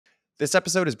This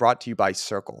episode is brought to you by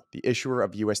Circle, the issuer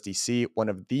of USDC, one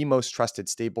of the most trusted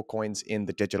stablecoins in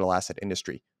the digital asset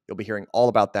industry. You'll be hearing all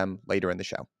about them later in the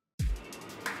show.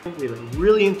 We have a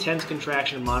really intense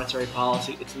contraction in monetary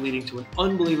policy. It's leading to an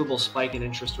unbelievable spike in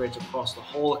interest rates across the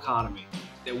whole economy.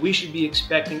 That we should be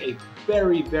expecting a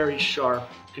very, very sharp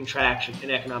contraction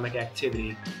in economic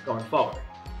activity going forward.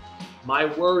 My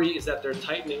worry is that they're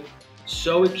tightening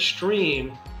so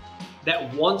extreme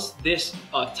that once this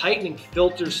tightening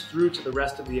filters through to the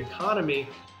rest of the economy,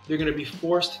 they're going to be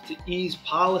forced to ease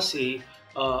policy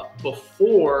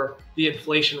before the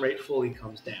inflation rate fully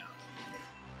comes down.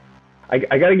 I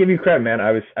got to give you credit, man.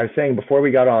 I was saying before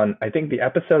we got on, I think the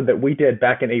episode that we did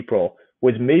back in April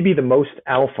was maybe the most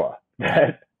alpha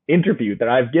that interview that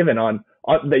I've given on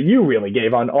that you really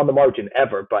gave on the margin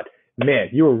ever. But man,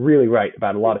 you were really right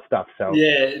about a lot of stuff. So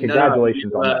yeah,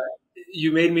 congratulations on that.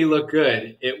 You made me look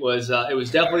good. It was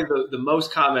definitely the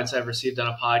most comments I've received on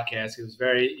a podcast. It was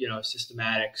very,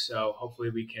 systematic. So hopefully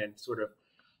we can sort of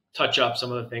touch up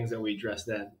some of the things that we addressed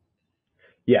then.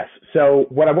 Yes. So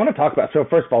what I want to talk about, so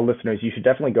first of all, listeners, you should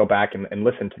definitely go back and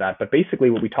listen to that. But basically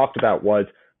what we talked about was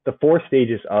the 4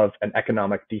 stages of an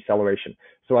economic deceleration.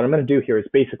 So what I'm going to do here is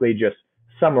basically just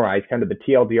summarize kind of the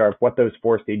TLDR of what those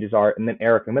 4 stages are. And then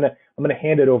Eric, I'm going to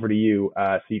hand it over to you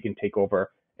so you can take over.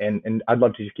 And I'd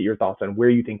love to just get your thoughts on where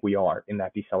you think we are in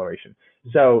that deceleration.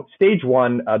 So stage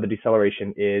 1 of the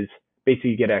deceleration is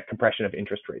basically you get a compression of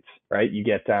interest rates, right? You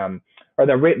get,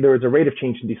 there is a rate of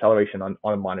change in deceleration on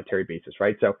a monetary basis,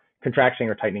 right? So contraction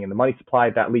or tightening in the money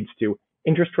supply, that leads to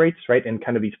interest rates, right? And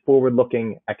kind of these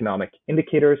forward-looking economic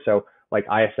indicators. So like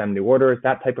ISM new orders,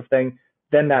 that type of thing.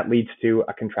 Then that leads to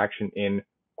a contraction in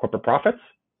corporate profits,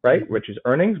 right? Which is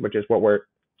earnings, which is what we're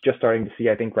just starting to see,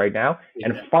 I think, right now. Yeah.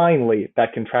 And finally,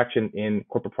 that contraction in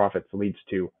corporate profits leads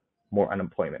to more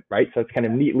unemployment, right? So it's kind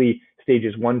of neatly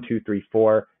stages 1, 2, 3,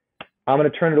 4. I'm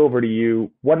going to turn it over to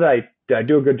you. Did I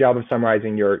do a good job of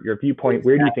summarizing your viewpoint?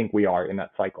 Where do you think we are in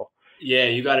that cycle? Yeah,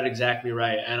 you got it exactly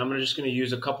right. And I'm just going to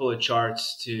use a couple of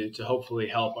charts to hopefully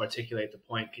help articulate the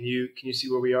point. Can you see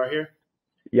where we are here?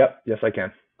 Yep. Yes, I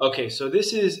can. Okay, so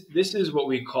this is what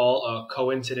we call a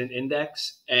coincident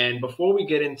index. And before we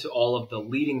get into all of the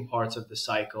leading parts of the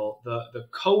cycle, the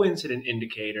coincident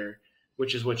indicator,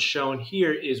 which is what's shown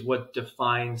here, is what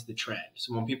defines the trend.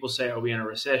 So when people say, are we in a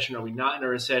recession? Are we not in a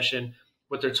recession?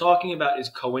 What they're talking about is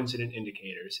coincident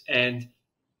indicators. And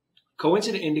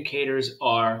coincident indicators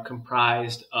are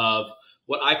comprised of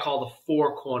what I call the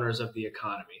 4 corners of the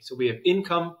economy. So we have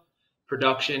income,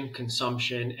 production,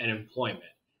 consumption, and employment.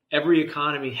 Every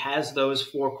economy has those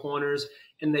 4 corners,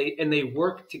 and they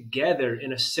work together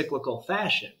in a cyclical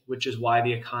fashion, which is why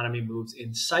the economy moves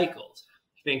in cycles.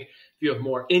 I think if you have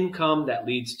more income, that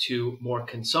leads to more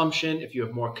consumption. If you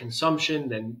have more consumption,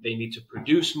 then they need to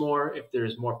produce more. If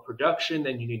there's more production,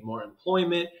 then you need more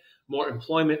employment. More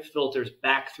employment filters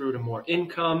back through to more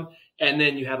income, and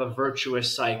then you have a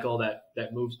virtuous cycle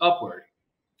that moves upward.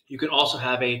 You can also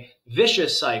have a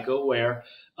vicious cycle where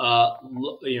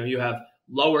you have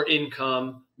lower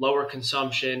income, lower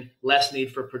consumption, less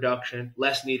need for production,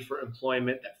 less need for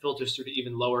employment that filters through to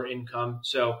even lower income.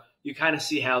 So you kind of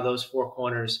see how those 4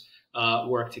 corners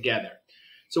work together.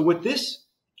 So what this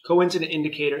coincident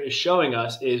indicator is showing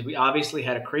us is we obviously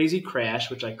had a crazy crash,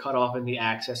 which I cut off in the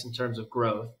axis in terms of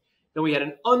growth. Then we had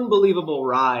an unbelievable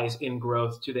rise in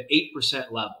growth to the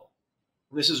 8% level.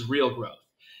 And this is real growth.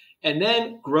 And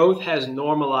then growth has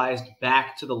normalized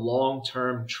back to the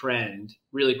long-term trend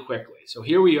really quickly. So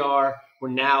here we are. We're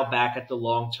now back at the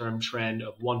long-term trend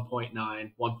of 1.9,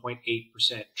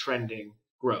 1.8% trending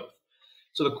growth.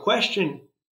 So the question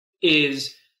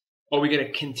is, are we going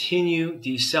to continue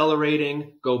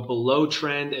decelerating, go below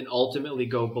trend, and ultimately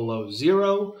go below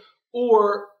zero?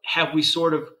 Or have we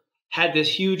sort of had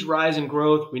this huge rise in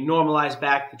growth, we normalize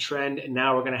back the trend, and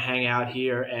now we're going to hang out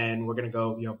here and we're going to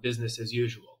go, business as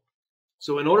usual?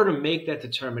 So in order to make that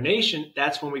determination,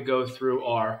 that's when we go through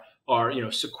our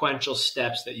sequential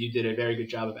steps that you did a very good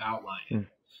job of outlining.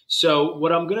 So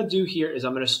what I'm going to do here is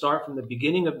I'm going to start from the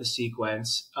beginning of the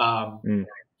sequence,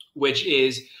 which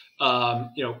is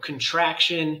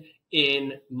contraction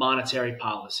in monetary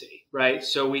policy, right?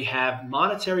 So we have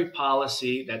monetary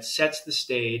policy that sets the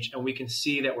stage, and we can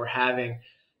see that we're having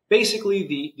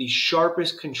basically the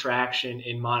sharpest contraction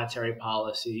in monetary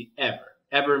policy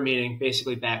ever meaning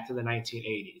basically back to the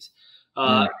 1980s.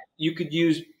 You could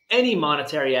use any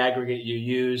monetary aggregate you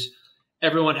use.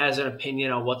 Everyone has an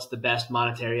opinion on what's the best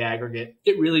monetary aggregate.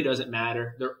 It really doesn't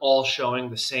matter. They're all showing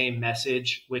the same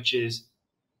message, which is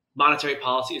monetary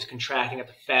policy is contracting at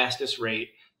the fastest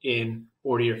rate in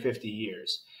 40 or 50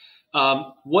 years.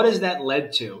 What has that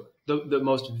led to? the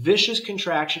most vicious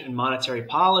contraction in monetary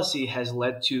policy has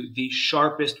led to the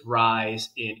sharpest rise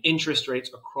in interest rates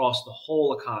across the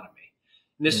whole economy.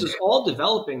 And this is all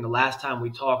developing the last time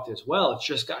we talked as well. It's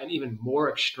just gotten even more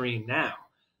extreme now.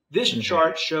 This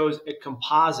chart shows a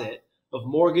composite of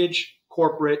mortgage,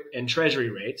 corporate, and treasury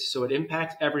rates. So it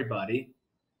impacts everybody.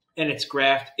 And it's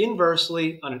graphed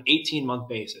inversely on an 18-month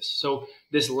basis. So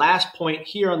this last point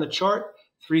here on the chart,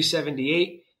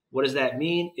 378, what does that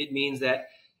mean? It means that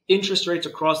interest rates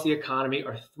across the economy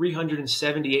are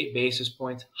 378 basis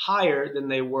points higher than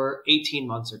they were 18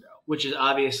 months ago, which is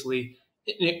obviously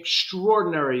an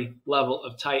extraordinary level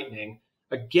of tightening.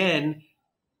 Again,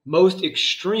 most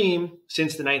extreme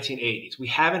since the 1980s. We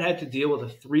haven't had to deal with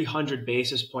a 300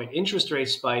 basis point interest rate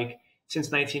spike since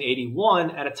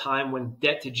 1981 at a time when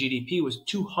debt to GDP was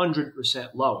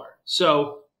 200% lower.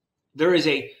 So there is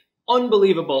a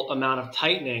unbelievable amount of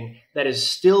tightening that is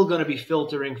still going to be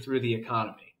filtering through the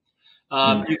economy.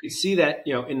 You can see that,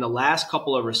 in the last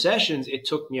couple of recessions, it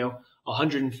took,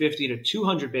 150 to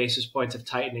 200 basis points of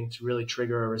tightening to really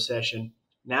trigger a recession.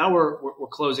 Now we're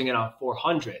closing in on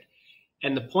 400.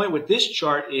 And the point with this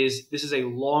chart is this is a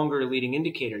longer leading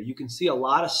indicator. You can see a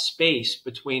lot of space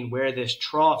between where this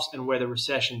troughs and where the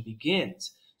recession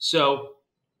begins. So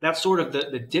that's sort of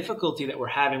the difficulty that we're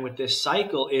having with this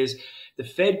cycle is the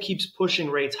Fed keeps pushing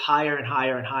rates higher and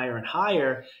higher and higher and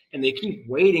higher, and they keep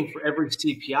waiting for every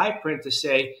CPI print to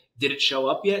say, did it show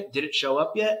up yet? Did it show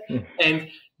up yet? And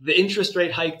the interest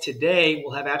rate hike today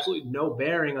will have absolutely no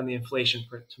bearing on the inflation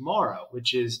print tomorrow,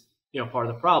 which is, part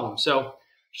of the problem. So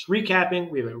just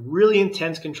recapping, we have a really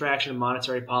intense contraction in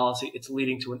monetary policy. It's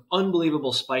leading to an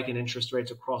unbelievable spike in interest rates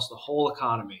across the whole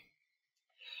economy.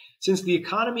 Since the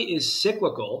economy is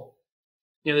cyclical,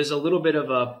 there's a little bit of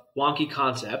a wonky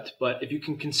concept, but if you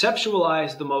can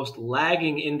conceptualize the most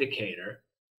lagging indicator,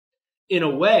 in a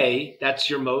way, that's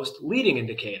your most leading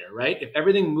indicator, right? If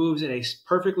everything moves in a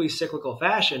perfectly cyclical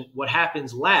fashion, what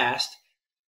happens last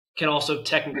can also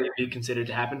technically be considered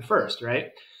to happen first,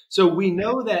 right? So we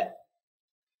know that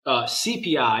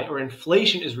CPI or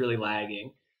inflation is really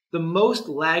lagging. The most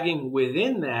lagging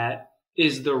within that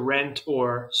is the rent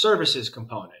or services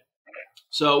component.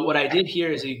 So what I did here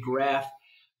is a graph,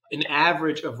 an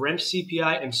average of rent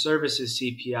CPI and services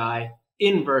CPI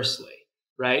inversely,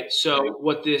 right? So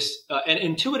what this, and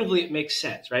intuitively it makes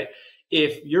sense, right?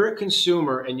 If you're a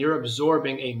consumer and you're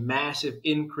absorbing a massive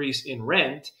increase in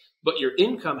rent, but your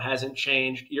income hasn't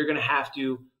changed, you're going to have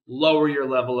to lower your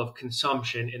level of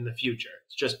consumption in the future.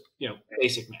 It's just,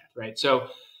 basic math, right? So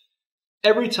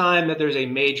every time that there's a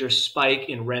major spike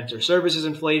in rent or services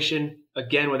inflation,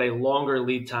 again, with a longer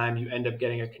lead time, you end up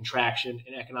getting a contraction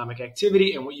in economic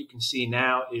activity. And what you can see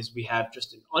now is we have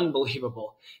just an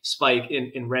unbelievable spike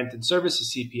in rent and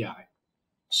services CPI.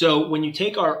 So when you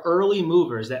take our early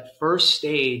movers, that first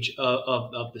stage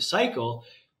of the cycle,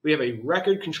 we have a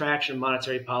record contraction in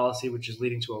monetary policy, which is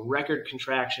leading to a record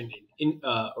contraction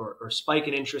or spike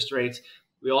in interest rates.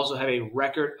 We also have a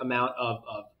record amount of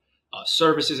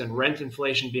services and rent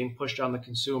inflation being pushed on the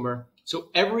consumer. So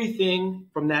everything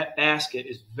from that basket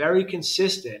is very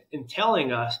consistent in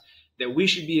telling us that we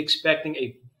should be expecting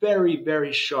a very,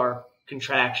 very sharp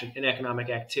contraction in economic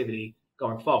activity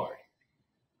going forward.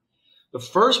 The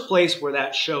first place where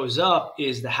that shows up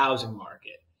is the housing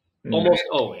market. Almost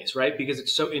always, right? Because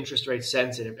it's so interest rate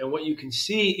sensitive. And what you can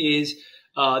see is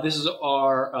this is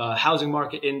our housing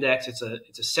market index. It's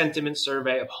a sentiment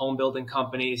survey of home building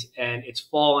companies, and it's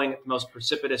falling at the most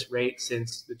precipitous rate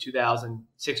since the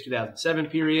 2006-2007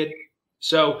 period.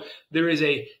 So there is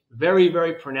a very,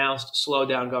 very pronounced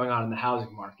slowdown going on in the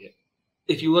housing market.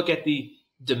 If you look at the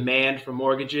demand for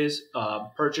mortgages,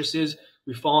 purchases,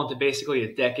 we've fallen to basically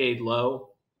a decade low.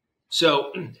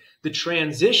 So the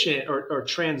transition or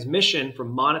transmission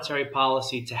from monetary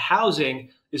policy to housing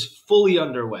is fully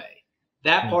underway.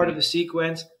 That part of the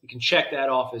sequence, we can check that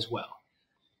off as well.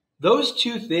 Those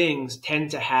two things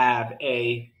tend to have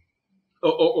the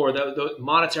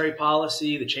monetary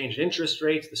policy, the change in interest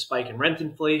rates, the spike in rent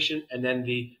inflation, and then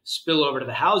the spillover to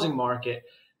the housing market.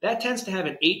 That tends to have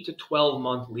an 8 to 12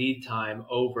 month lead time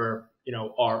over,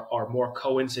 our more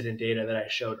coincident data that I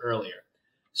showed earlier.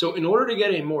 So in order to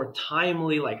get a more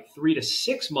timely, like 3 to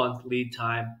 6 month lead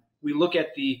time, we look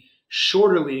at the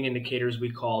shorter leading indicators,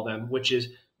 we call them, which is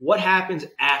what happens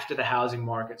after the housing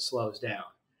market slows down.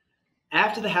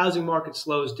 After the housing market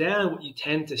slows down, what you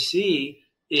tend to see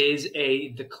is a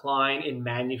decline in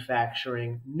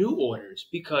manufacturing new orders,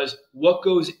 because what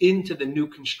goes into the new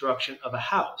construction of a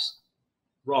house?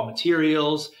 Raw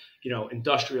materials,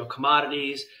 industrial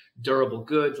commodities, durable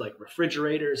goods like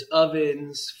refrigerators,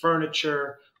 ovens,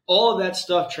 furniture, all of that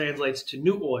stuff translates to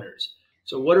new orders.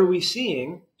 So what are we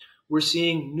seeing? We're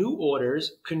seeing new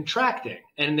orders contracting,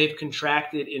 and they've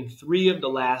contracted in 3 of the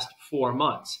last 4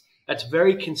 months. That's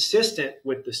very consistent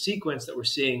with the sequence that we're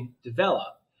seeing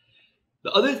develop.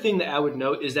 The other thing that I would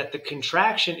note is that the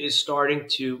contraction is starting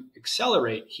to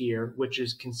accelerate here, which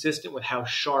is consistent with how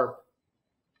sharp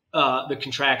the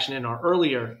contraction in our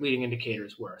earlier leading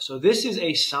indicators were. So this is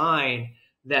a sign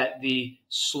that the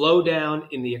slowdown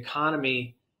in the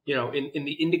economy, in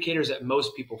the indicators that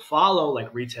most people follow,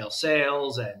 like retail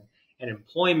sales and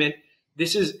employment,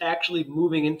 this is actually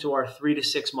moving into our 3 to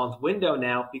 6 month window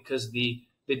now, because the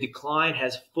decline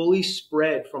has fully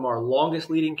spread from our longest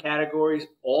leading categories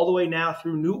all the way now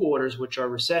through new orders, which are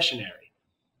recessionary.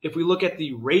 If we look at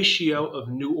the ratio of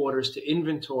new orders to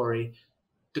inventory,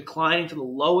 declining to the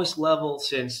lowest level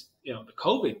since the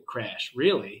COVID crash,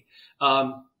 really,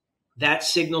 that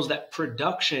signals that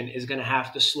production is going to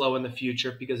have to slow in the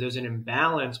future, because there's an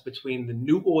imbalance between the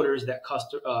new orders that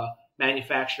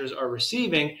manufacturers are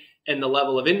receiving and the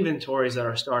level of inventories that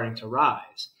are starting to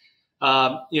rise.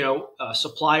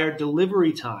 Supplier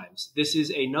delivery times. This is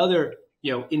another,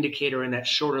 indicator in that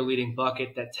shorter leading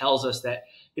bucket that tells us that,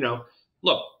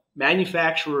 look,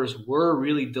 manufacturers were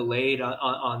really delayed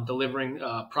on delivering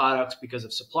products because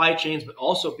of supply chains, but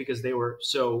also because they were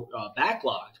so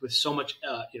backlogged with so much,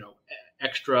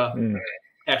 extra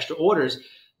orders.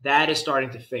 That is starting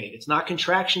to fade. It's not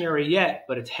contractionary yet,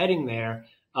 but it's heading there.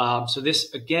 So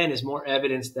this, again, is more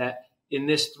evidence that in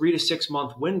this 3 to 6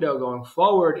 month window going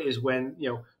forward is when,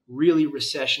 really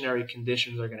recessionary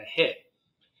conditions are going to hit.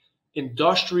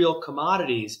 Industrial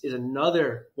commodities is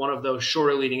another one of those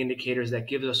shorter leading indicators that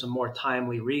gives us a more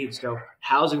timely read. So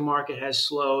housing market has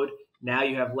slowed. Now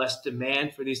you have less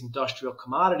demand for these industrial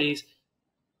commodities.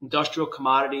 Industrial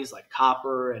commodities like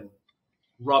copper and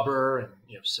rubber and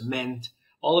cement,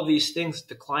 all of these things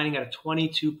declining at a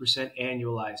 22%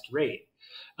 annualized rate.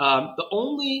 The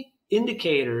only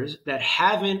indicators that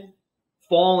haven't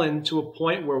fallen to a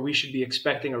point where we should be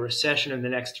expecting a recession in the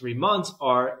next 3 months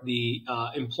are the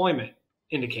employment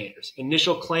indicators.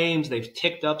 Initial claims, they've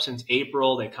ticked up since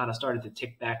April. They kind of started to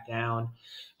tick back down.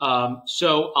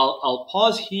 So I'll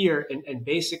pause here and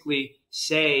basically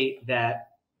say that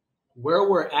where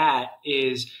we're at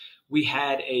is we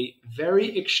had a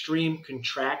very extreme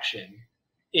contraction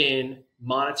in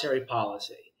monetary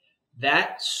policy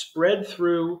that spread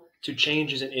through to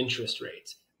changes in interest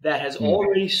rates. That has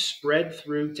already spread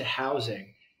through to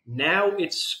housing. Now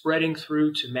it's spreading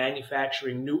through to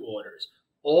manufacturing new orders.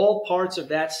 All parts of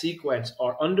that sequence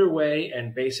are underway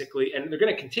and they're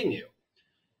going to continue.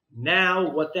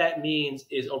 Now what that means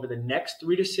is over the next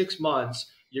 3 to 6 months,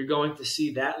 you're going to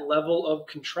see that level of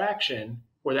contraction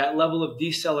or that level of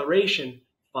deceleration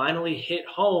finally hit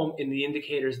home in the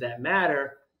indicators that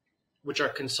matter, which are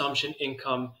consumption,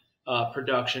 income,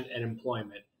 production, and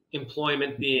employment.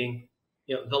 Employment being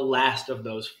the last of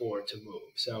those 4 to move.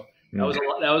 So that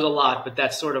was a lot, but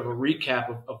that's sort of a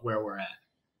recap of where we're at.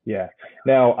 Yeah.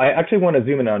 Now, I actually want to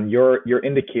zoom in on your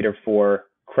indicator for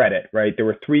credit, right? There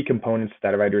were 3 components to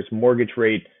that, right? There's mortgage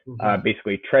rate,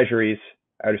 basically treasuries,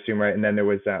 I would assume, right? And then there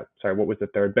was, what was the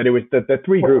third? But it was the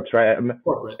 3 groups, right?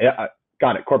 Corporate.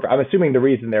 Got it, corporate. I'm assuming the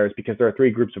reason there is because there are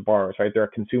 3 groups of borrowers, right? There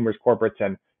are consumers, corporates,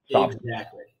 and sovereigns.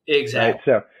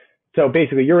 Exactly. Right? So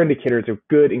basically, your indicator is a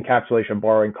good encapsulation of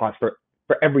borrowing costs for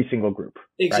every single group.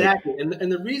 Exactly. Right?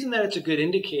 And the reason that it's a good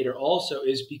indicator also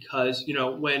is because,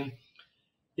 when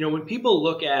people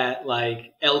look at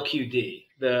like LQD,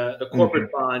 the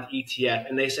corporate bond ETF,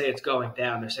 and they say it's going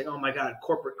down, they're saying, oh my God,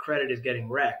 corporate credit is getting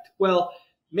wrecked. Well,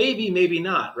 maybe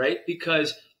not, right?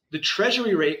 Because the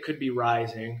treasury rate could be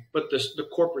rising, but the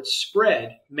corporate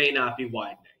spread may not be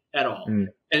widening at all.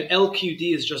 And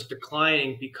LQD is just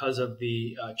declining because of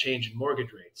the change in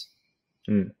mortgage rates.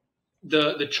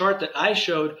 The chart that I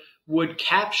showed would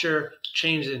capture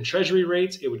changes in treasury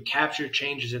rates. It would capture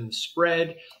changes in the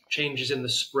spread, changes in the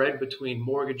spread between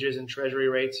mortgages and treasury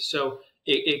rates. So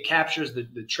it captures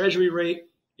the treasury rate.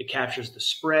 It captures the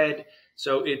spread.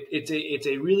 So it's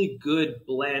a really good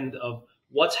blend of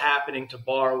what's happening to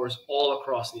borrowers all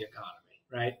across the economy,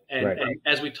 right? And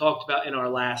as we talked about in our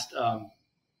last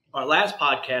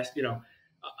podcast,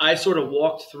 I sort of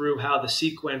walked through how the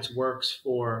sequence works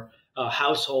for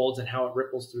households and how it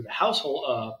ripples through the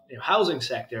household, housing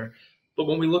sector. But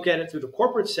when we look at it through the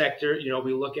corporate sector,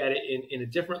 we look at it in a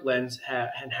different lens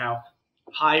and how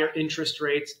higher interest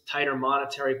rates, tighter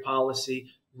monetary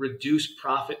policy, reduce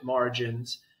profit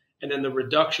margins. And then the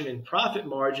reduction in profit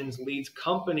margins leads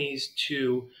companies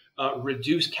to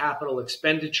reduce capital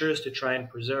expenditures to try and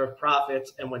preserve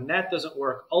profits. And when that doesn't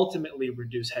work, ultimately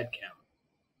reduce headcount.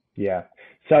 Yeah.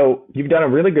 So you've done a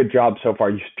really good job so far.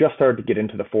 You just started to get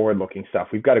into the forward-looking stuff.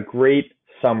 We've got a great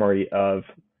summary of,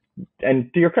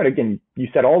 and to your credit, again, you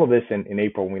said all of this in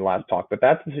April when we last talked, but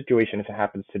that's the situation as it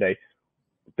happens today.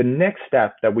 The next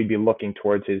step that we'd be looking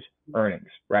towards is earnings,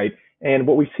 right? And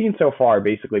what we've seen so far,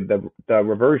 basically the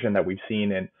reversion that we've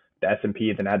seen in the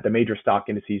S&P, the major stock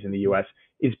indices in the US,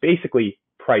 is basically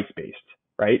price-based,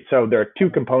 right? So there are two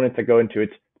components that go into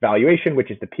its valuation,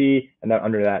 which is the P, and then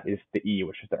under that is the E,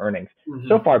 which is the earnings. Mm-hmm.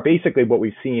 So far, basically what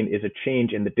we've seen is a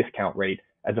change in the discount rate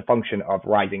as a function of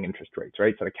rising interest rates,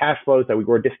 right? So the cash flows that we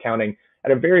were discounting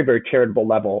at a very, very charitable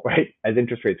level, right? As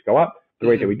interest rates go up, the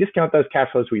rate that we discount those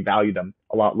cash flows, we value them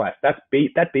a lot less. That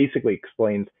basically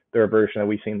explains the reversion that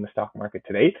we've seen in the stock market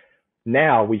to date.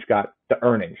 Now we've got the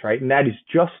earnings, right? And that is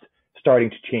just starting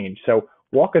to change. So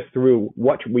walk us through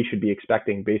what we should be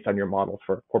expecting based on your models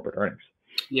for corporate earnings.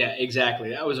 Yeah, exactly.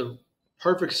 That was a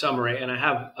perfect summary, and I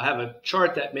have a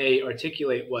chart that may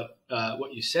articulate what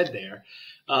you said there.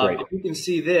 If you can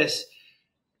see this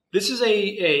is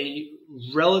a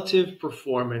relative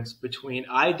performance between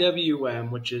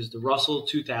IWM, which is the Russell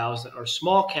 2000 or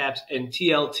small caps, and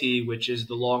TLT, which is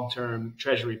the long-term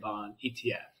treasury bond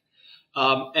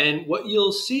ETF. And what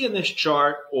you'll see in this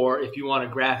chart, or if you want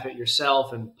to graph it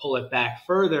yourself and pull it back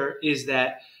further, is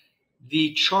that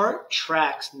the chart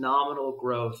tracks nominal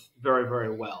growth very, very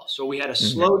well. So we had a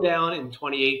slowdown in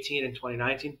 2018 and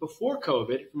 2019 before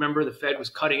COVID. Remember, the Fed was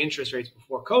cutting interest rates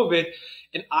before COVID,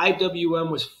 and IWM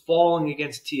was falling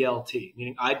against TLT,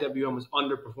 meaning IWM was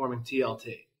underperforming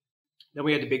TLT. Then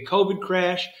we had the big COVID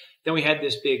crash. Then we had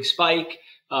this big spike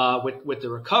with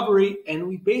the recovery, and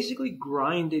we basically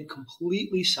grinded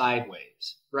completely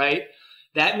sideways, right?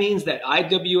 That means that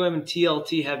IWM and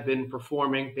TLT have been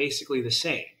performing basically the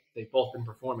same. They've both been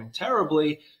performing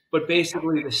terribly, but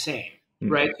basically the same,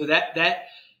 right? So that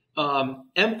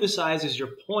emphasizes your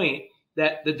point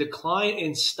that the decline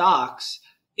in stocks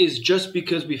is just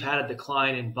because we've had a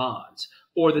decline in bonds,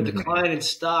 or the decline in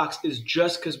stocks is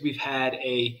just because we've had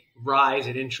a rise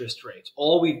in interest rates.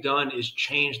 All we've done is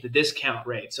change the discount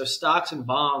rate. So stocks and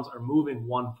bonds are moving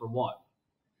one for one.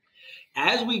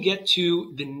 As we get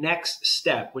to the next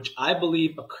step, which I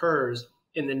believe occurs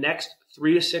in the next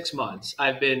 3 to 6 months,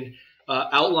 I've been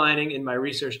outlining in my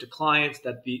research to clients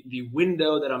that the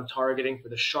window that I'm targeting for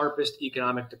the sharpest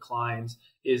economic declines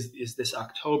is this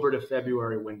October to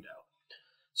February window.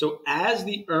 So as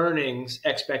the earnings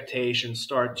expectations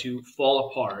start to fall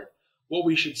apart, what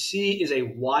we should see is a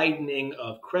widening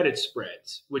of credit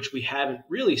spreads, which we haven't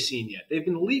really seen yet. They've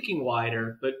been leaking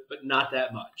wider, but not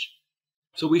that much.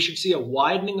 So we should see a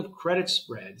widening of credit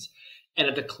spreads and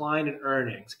a decline in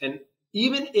earnings. And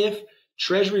even if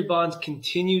Treasury bonds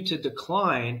continue to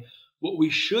decline, what we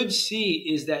should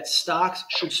see is that stocks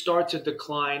should start to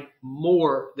decline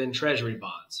more than Treasury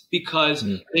bonds, because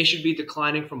they should be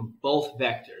declining from both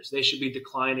vectors. They should be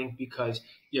declining because,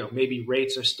 maybe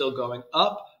rates are still going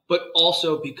up, but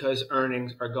also because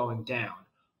earnings are going down.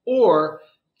 Or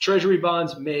Treasury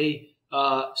bonds may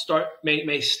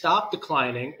stop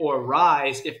declining or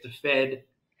rise if the Fed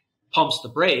pumps the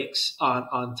brakes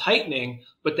on tightening,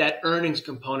 but that earnings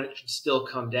component should still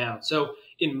come down. So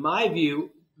in my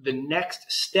view, the next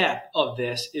step of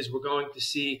this is we're going to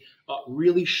see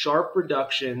really sharp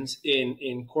reductions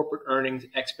in corporate earnings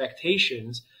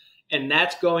expectations, and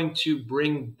that's going to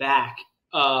bring back,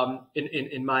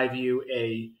 in my view,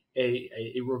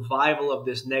 a revival of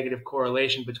this negative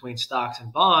correlation between stocks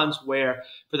and bonds, where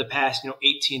for the past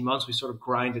 18 months we sort of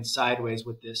grinded sideways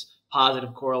with this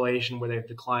positive correlation where they've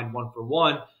declined one for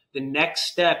one. The next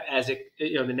step,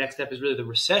 the next step is really the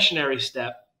recessionary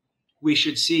step. We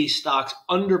should see stocks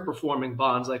underperforming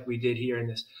bonds like we did here in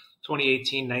this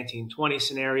 2018, 19, 20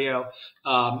 scenario.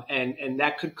 And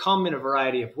that could come in a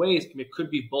variety of ways. It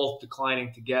could be both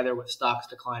declining together with stocks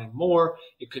declining more.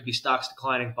 It could be stocks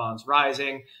declining, bonds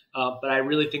rising. But I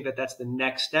really think that that's the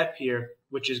next step here,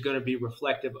 which is going to be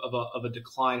reflective of a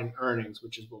decline in earnings,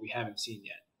 which is what we haven't seen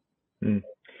yet.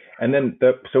 And then,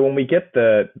 so when we get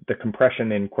the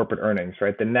compression in corporate earnings,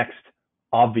 right, the next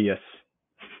obvious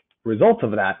result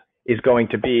of that is going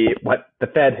to be what the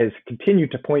Fed has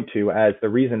continued to point to as the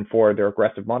reason for their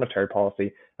aggressive monetary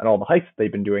policy and all the hikes that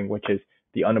they've been doing, which is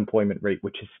the unemployment rate,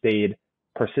 which has stayed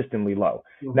persistently low.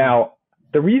 Now,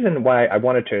 the reason why I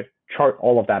wanted to chart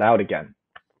all of that out again,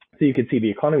 so you can see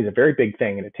the economy is a very big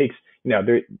thing, and it takes,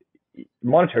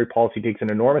 monetary policy takes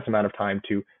an enormous amount of time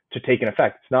to take an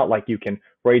effect. It's not like you can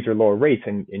raise or lower rates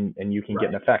and you can get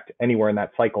an effect anywhere in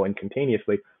that cycle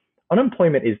instantaneously.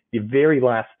 Unemployment is the very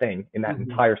last thing in that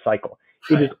entire cycle.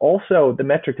 It is also the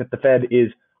metric that the Fed is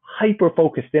hyper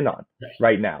focused in on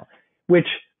right now, which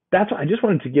that's I just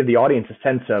wanted to give the audience a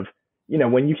sense of,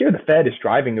 when you hear the Fed is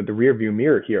driving the rearview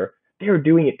mirror here, they're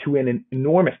doing it to an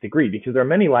enormous degree because there are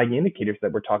many lagging indicators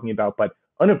that we're talking about, but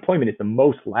unemployment is the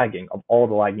most lagging of all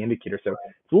the lagging indicators. So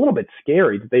it's a little bit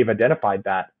scary that they've identified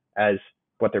that as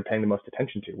what they're paying the most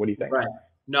attention to. What do you think? Right.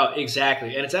 No,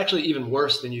 exactly. And it's actually even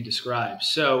worse than you described.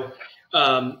 So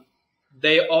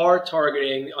they are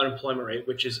targeting the unemployment rate,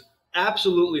 which is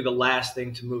absolutely the last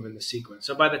thing to move in the sequence.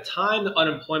 So by the time the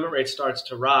unemployment rate starts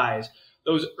to rise,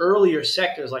 those earlier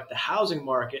sectors like the housing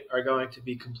market are going to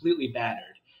be completely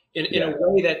battered in a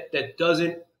way that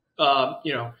doesn't,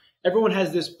 everyone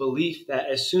has this belief that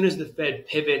as soon as the Fed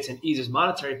pivots and eases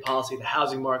monetary policy, the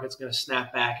housing market's going to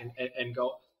snap back and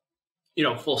go,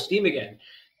 full steam again.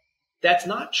 That's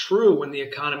not true when the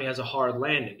economy has a hard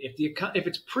landing. If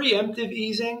it's preemptive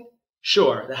easing,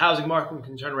 sure, the housing market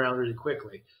can turn around really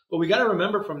quickly. But we got to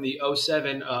remember from the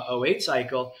 07-08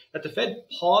 cycle that the Fed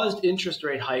paused interest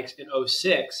rate hikes in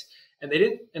 06, and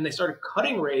they started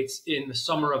cutting rates in the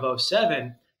summer of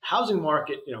 07. Housing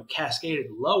market, cascaded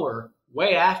lower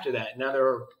way after that. Now there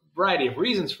are a variety of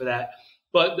reasons for that,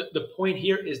 but the point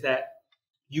here is that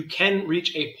you can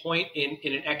reach a point in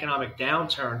an economic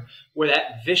downturn where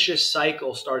that vicious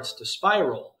cycle starts to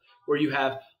spiral, where you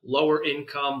have lower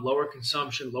income, lower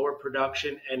consumption, lower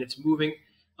production, and it's moving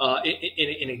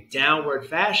in a downward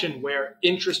fashion where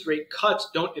interest rate cuts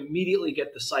don't immediately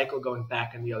get the cycle going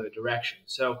back in the other direction.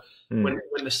 So when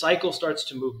the cycle starts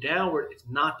to move downward, it's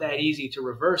not that easy to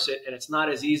reverse it, and it's not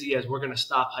as easy as we're going to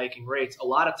stop hiking rates. A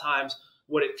lot of times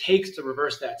what it takes to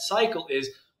reverse that cycle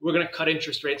is we're going to cut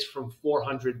interest rates from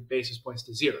 400 basis points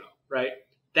to 0, right?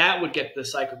 That would get the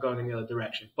cycle going in the other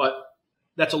direction, but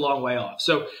that's a long way off.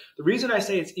 So the reason I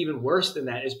say it's even worse than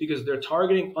that is because they're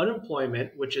targeting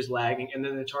unemployment, which is lagging, and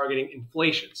then they're targeting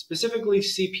inflation, specifically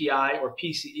CPI or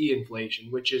PCE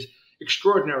inflation, which is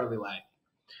extraordinarily lagging.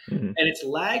 And it's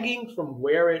lagging from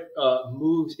where it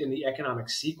moves in the economic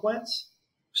sequence.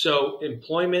 So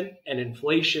employment and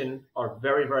inflation are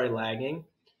very, very lagging,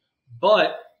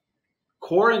 but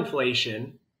core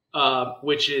inflation,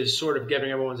 which is sort of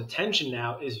getting everyone's attention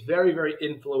now, is very, very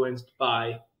influenced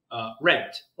by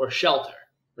rent or shelter,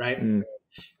 right?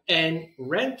 And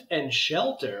rent and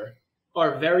shelter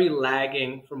are very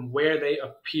lagging from where they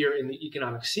appear in the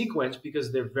economic sequence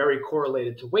because they're very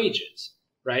correlated to wages,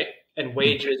 right? And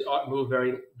wages move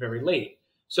very, very late.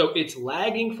 So it's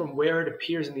lagging from where it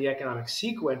appears in the economic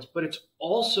sequence, but it's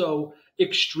also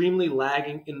extremely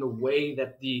lagging in the way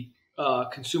that the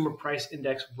consumer price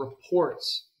index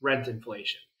reports rent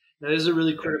inflation. Now, this is a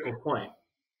really critical point.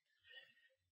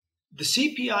 The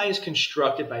CPI is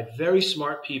constructed by very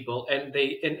smart people,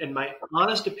 and my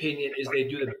honest opinion is they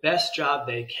do the best job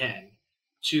they can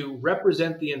to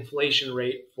represent the inflation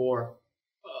rate for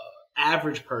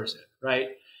average person, right?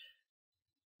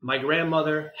 My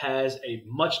grandmother has a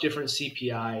much different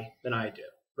CPI than I do,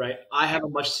 right? I have a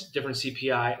much different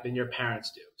CPI than your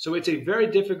parents do. So it's a very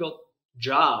difficult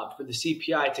job for the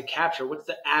CPI to capture what's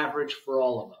the average for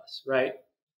all of us, right?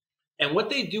 And what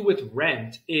they do with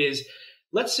rent is,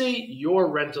 let's say your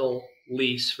rental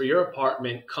lease for your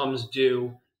apartment comes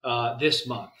due this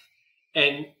month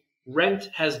and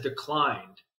rent has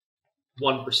declined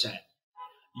 1%.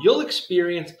 You'll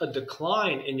experience a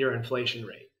decline in your inflation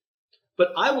rate,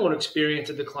 but I won't experience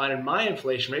a decline in my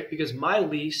inflation rate because my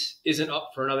lease isn't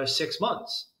up for another 6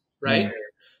 months, right?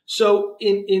 So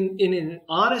in an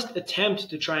honest attempt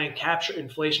to try and capture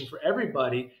inflation for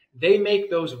everybody, they make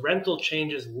those rental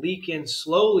changes leak in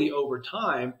slowly over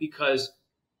time because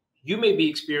you may be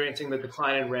experiencing the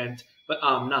decline in rent, but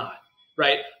I'm not,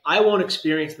 right? I won't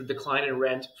experience the decline in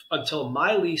rent until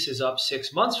my lease is up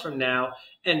 6 months from now.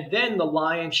 And then the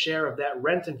lion's share of that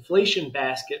rent inflation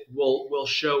basket will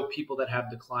show people that have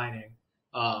declining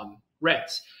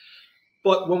rents.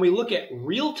 But when we look at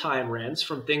real-time rents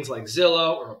from things like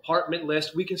Zillow or Apartment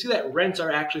List, we can see that rents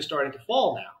are actually starting to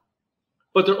fall now.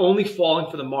 But they're only falling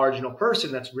for the marginal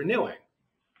person that's renewing.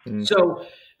 So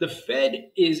the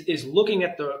Fed is looking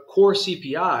at the core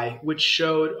CPI, which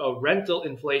showed a rental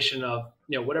inflation of,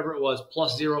 whatever it was,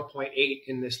 plus 0.8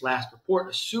 in this last report,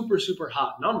 a super, super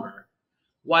hot number,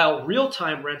 while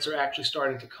real-time rents are actually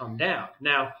starting to come down.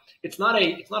 Now, it's not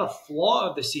a flaw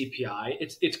of the CPI.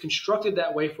 It's constructed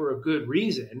that way for a good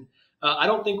reason. I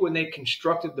don't think when they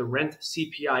constructed the rent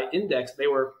CPI index, they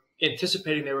were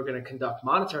anticipating they were going to conduct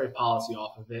monetary policy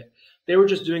off of it. They were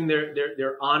just doing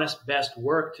their honest best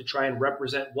work to try and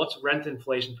represent what's rent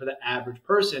inflation for the average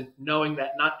person, knowing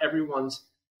that not everyone's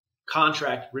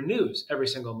contract renews every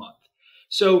single month.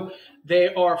 So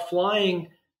they are flying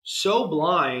so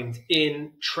blind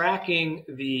in tracking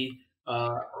the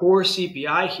core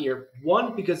CPI here.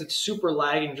 One, because it's super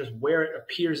lagging just where it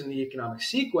appears in the economic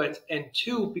sequence, and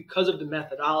two, because of the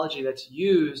methodology that's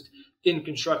used in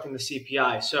constructing the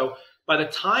CPI. So by the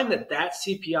time that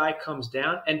CPI comes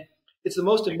down, and it's the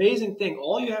most amazing thing,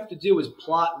 all you have to do is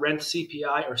plot rent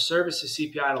CPI or services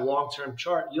CPI on a long-term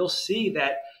chart. You'll see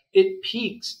that it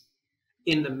peaks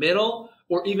in the middle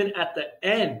or even at the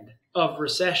end of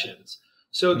recessions.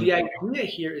 So the idea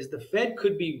here is the Fed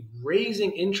could be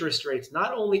raising interest rates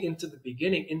not only into the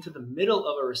beginning, into the middle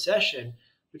of a recession,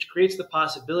 which creates the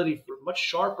possibility for much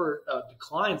sharper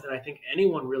declines than I think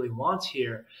anyone really wants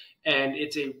here. And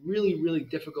it's a really, really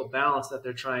difficult balance that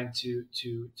they're trying to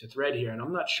thread here. And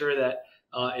I'm not sure that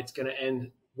it's going to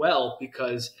end well,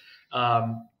 because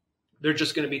they're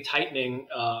just going to be tightening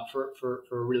for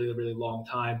a really, really long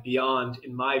time beyond,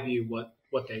 in my view,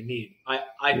 what they need.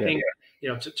 I think,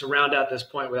 to round out this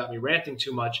point without me ranting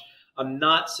too much, I'm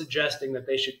not suggesting that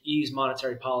they should ease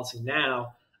monetary policy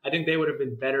now. I think they would have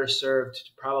been better served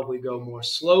to probably go more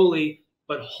slowly,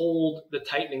 but hold the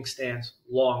tightening stance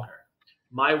longer.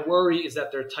 My worry is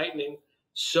that they're tightening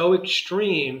so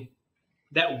extreme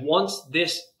that once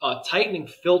this tightening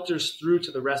filters through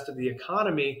to the rest of the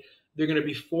economy, they're going to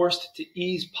be forced to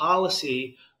ease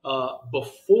policy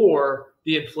before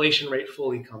the inflation rate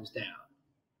fully comes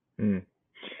down.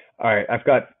 All right, I've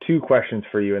got two questions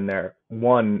for you in there.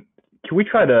 One, can we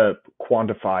try to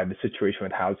quantify the situation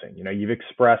with housing? You've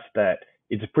expressed that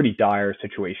it's a pretty dire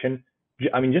situation.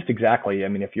 I mean, just exactly. I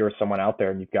mean, if you're someone out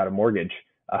there and you've got a mortgage,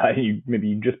 maybe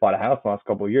you just bought a house in the last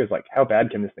couple of years, like how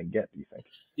bad can this thing get, do you think?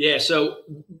 Yeah, so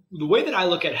the way that I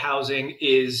look at housing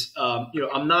is,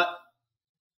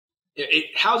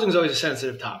 housing is always a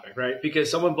sensitive topic, right? Because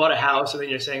someone bought a house and then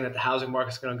you're saying that the housing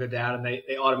market's going to go down and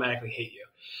they automatically hate you.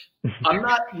 I'm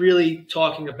not really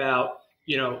talking about,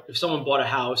 if someone bought a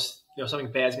house,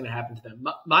 something bad is going to happen to them.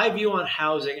 My view on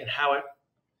housing and how it,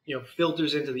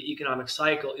 filters into the economic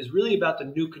cycle is really about the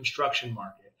new construction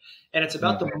market. And it's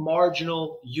about the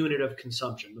marginal unit of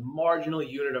consumption, the marginal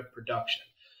unit of production.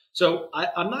 So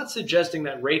I'm not suggesting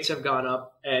that rates have gone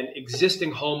up and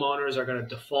existing homeowners are going to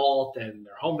default and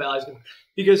their home value is going to,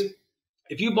 because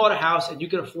if you bought a house and you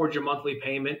can afford your monthly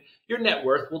payment, your net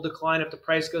worth will decline if the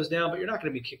price goes down, but you're not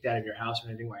going to be kicked out of your house or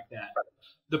anything like that.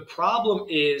 The problem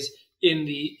is in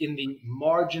the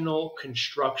marginal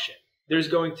construction. There's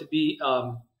going to be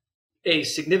a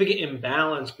significant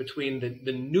imbalance between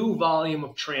the new volume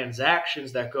of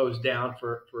transactions that goes down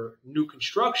for new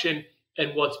construction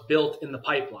and what's built in the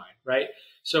pipeline, right?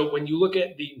 So when you look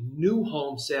at the new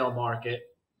home sale market,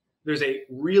 there's a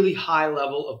really high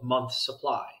level of month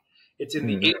supply. It's in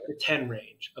the 8 to 10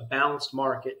 range. A balanced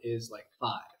market is like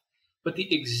 5. But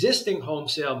the existing home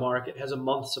sale market has a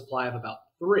month supply of about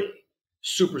 3.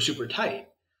 Super, super tight.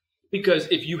 Because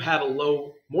if you have a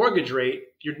low mortgage rate,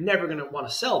 you're never going to want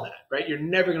to sell that, right? You're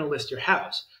never going to list your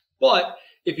house. But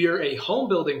if you're a home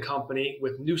building company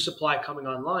with new supply coming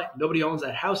online, nobody owns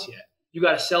that house yet. You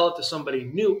got to sell it to somebody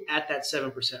new at that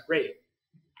 7% rate,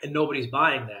 and nobody's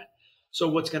buying that. So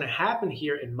what's going to happen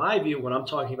here, in my view, when I'm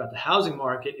talking about the housing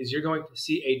market, is you're going to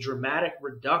see a dramatic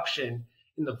reduction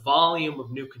in the volume of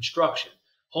new construction.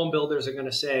 Home builders are going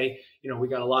to say, we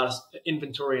got a lot of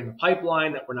inventory in the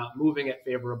pipeline that we're not moving at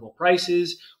favorable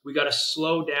prices. We got to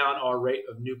slow down our rate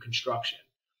of new construction.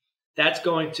 That's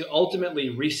going to ultimately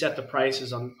reset the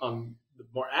prices on the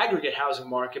more aggregate housing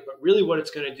market. But really what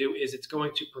it's going to do is it's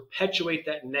going to perpetuate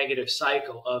that negative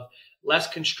cycle of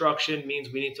less construction means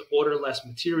we need to order less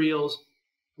materials,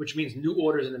 which means new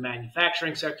orders in the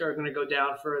manufacturing sector are going to go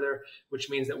down further, which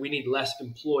means that we need less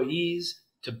employees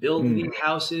to build these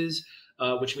houses,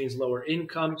 which means lower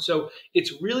income. So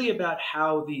it's really about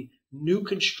how the new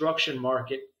construction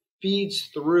market feeds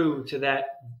through to that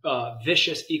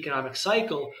vicious economic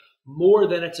cycle more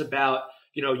than it's about,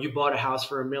 you bought a house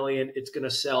for $1 million, it's going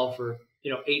to sell for,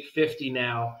 $850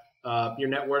 now. Your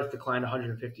net worth declined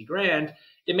 $150,000.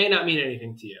 It may not mean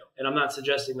anything to you. And I'm not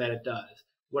suggesting that it does.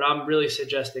 What I'm really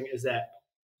suggesting is that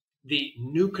the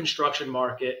new construction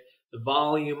market, the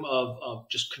volume of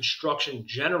just construction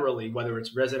generally, whether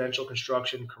it's residential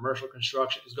construction, commercial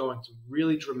construction, is going to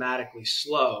really dramatically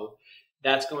slow.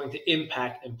 That's going to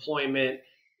impact employment,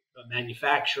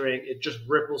 manufacturing. It just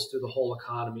ripples through the whole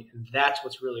economy. And that's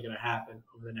what's really going to happen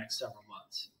over the next several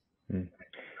months.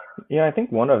 Yeah, I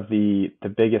think one of the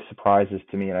biggest surprises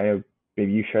to me, and I know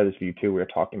maybe you share this view too, we were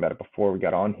talking about it before we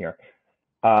got on here,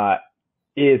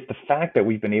 is the fact that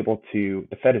the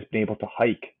Fed has been able to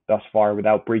hike thus far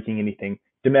without breaking anything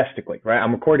domestically, right?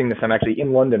 I'm recording this, I'm actually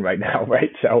in London right now, right?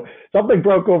 So something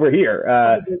broke over here.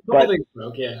 Something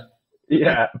broke, yeah.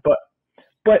 Yeah, but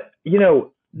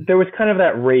there was kind of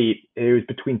that rate. It was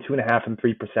between 2.5% and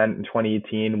 3% in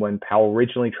 2018 when Powell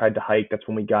originally tried to hike. That's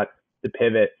when we got the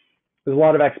pivot. There's a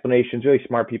lot of explanations. Really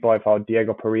smart people. I followed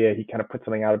Diego Perea. He kind of put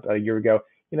something out a year ago.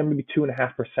 Maybe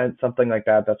 2.5%, something like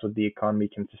that. That's what the economy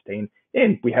can sustain.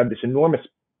 And we have this enormous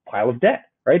pile of debt,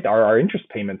 right? Our interest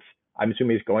payments, I'm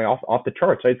assuming, is going off the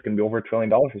charts, right? It's going to be over $1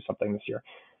 trillion or something this year.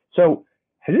 So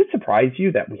has it surprised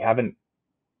you that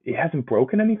it hasn't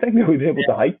broken anything? That we've been able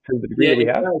to hike to the degree that we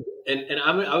have? And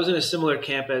I was in a similar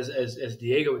camp as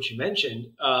Diego, which you mentioned,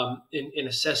 in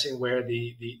assessing where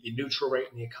the neutral rate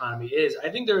in the economy is. I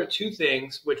think there are two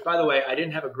things, which, by the way, I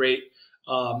didn't have a great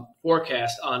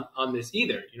forecast on this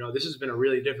either. This has been a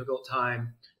really difficult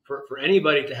time for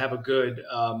anybody to have a good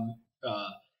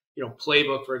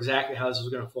playbook for exactly how this is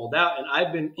going to fold out. And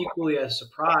I've been equally as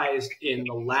surprised in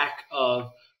the lack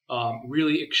of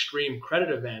really extreme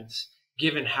credit events,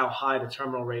 given how high the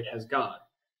terminal rate has gone.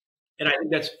 And I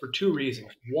think that's for two reasons.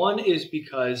 One is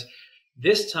because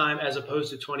this time, as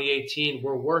opposed to 2018,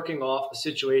 we're working off a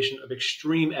situation of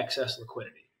extreme excess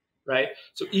liquidity, right?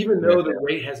 So even though the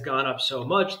rate has gone up so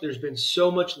much, there's been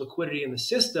so much liquidity in the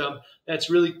system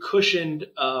that's really cushioned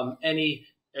any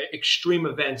extreme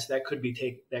events that could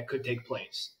take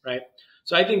place, right?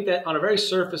 So I think that on a very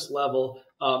surface level,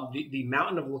 the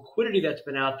mountain of liquidity that's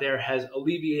been out there has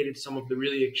alleviated some of the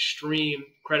really extreme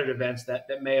credit events that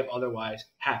may have otherwise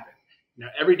happened. Now,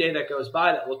 every day that goes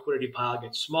by, that liquidity pile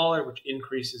gets smaller, which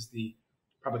increases the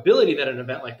probability that an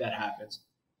event like that happens.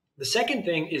 The second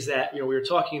thing is that, we were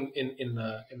talking in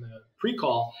the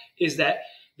pre-call, is that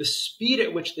the speed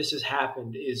at which this has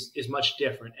happened is much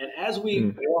different. And as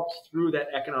we walk through that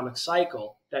economic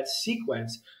cycle, that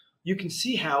sequence, you can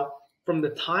see how from the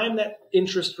time that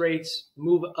interest rates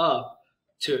move up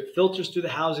to it filters through the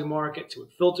housing market, to it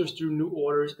filters through new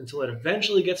orders, until it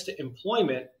eventually gets to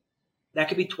employment, that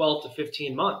could be 12 to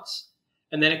 15 months.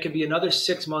 And then it could be another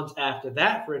 6 months after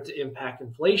that for it to impact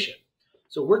inflation.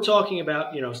 So we're talking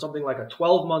about, something like a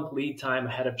 12-month lead time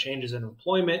ahead of changes in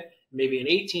employment, maybe an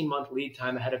 18-month lead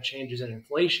time ahead of changes in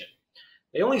inflation.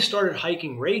 They only started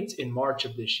hiking rates in March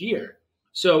of this year.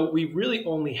 So we really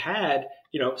only had,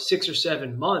 6 or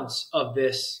 7 months of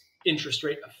this interest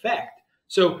rate effect.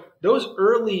 So those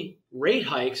early rate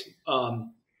hikes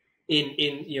in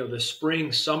the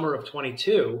spring, summer of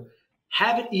 22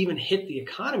 haven't even hit the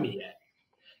economy yet.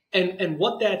 And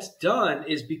what that's done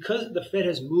is, because the Fed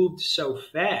has moved so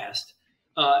fast,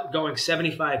 going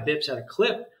 75 bips at a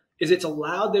clip, is it's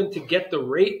allowed them to get the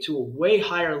rate to a way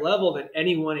higher level than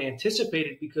anyone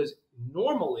anticipated, because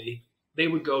normally they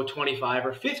would go 25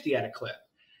 or 50 at a clip,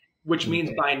 which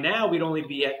means by now we'd only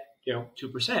be at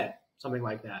 2%, something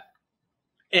like that.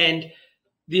 And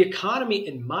the economy,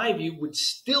 in my view, would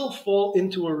still fall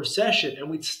into a recession, and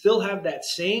we'd still have that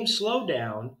same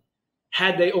slowdown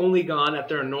had they only gone at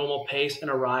their normal pace and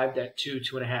arrived at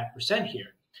 2.5%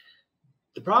 here.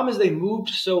 The problem is they moved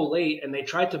so late, and they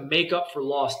tried to make up for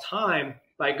lost time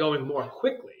by going more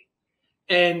quickly.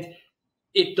 And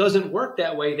it doesn't work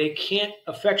that way. They can't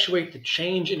effectuate the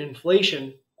change in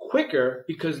inflation quicker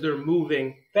because they're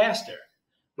moving faster,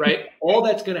 right? All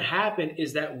that's going to happen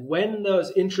is that when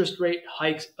those interest rate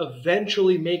hikes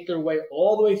eventually make their way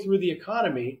all the way through the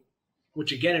economy,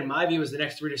 which again, in my view, is the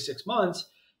next 3 to 6 months,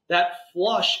 that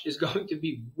flush is going to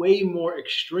be way more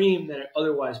extreme than it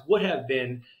otherwise would have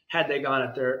been had they gone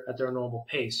at their normal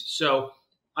pace. So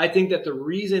I think that the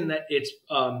reason that it's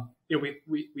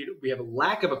we have a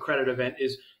lack of a credit event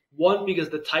is, one, because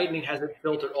the tightening hasn't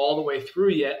filtered all the way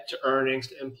through yet to earnings,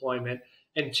 to employment,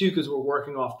 and two, because we're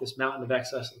working off this mountain of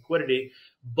excess liquidity.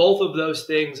 Both of those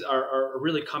things are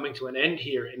really coming to an end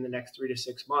here in the next 3 to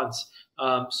 6 months.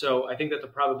 So I think that the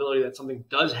probability that something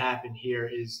does happen here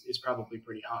is probably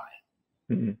pretty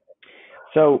high. Mm-hmm.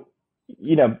 So,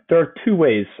 there are two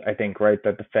ways, I think, right,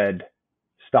 that the Fed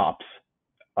stops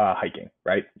hiking,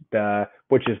 right?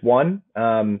 Which is one,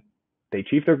 they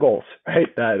achieve their goals, right?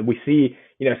 We see,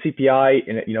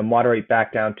 CPI, moderate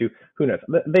back down to, who knows?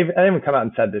 They haven't come out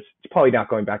and said this. It's probably not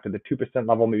going back to the 2%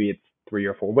 level. Maybe it's 3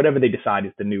 or 4, whatever they decide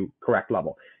is the new correct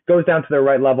level. Goes down to their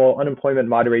right level. Unemployment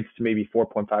moderates to maybe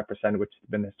 4.5%, which has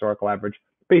been the historical average.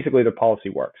 Basically, their policy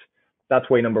works. That's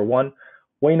way number one.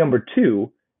 Way number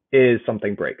two is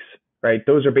something breaks, right?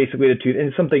 Those are basically the two.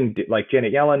 And something like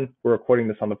Janet Yellen, we're recording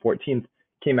this on the 14th,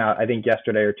 came out, I think,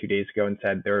 yesterday or 2 days ago and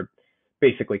said there are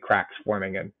basically cracks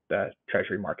forming in the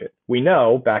Treasury market. We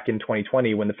know back in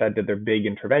 2020, when the Fed did their big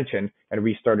intervention and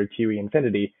restarted QE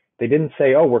infinity, they didn't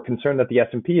say, oh, we're concerned that the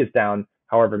S&P is down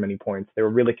however many points. They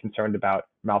were really concerned about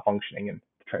malfunctioning in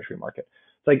the Treasury market.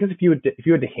 So I guess if you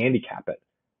had to handicap it,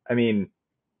 I mean,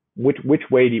 which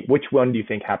one do you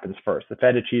think happens first? The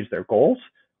Fed achieves their goals,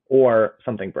 or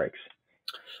something breaks?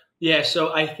 Yeah,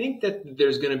 so I think that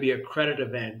there's going to be a credit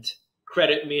event.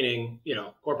 Credit meaning,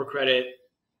 corporate credit,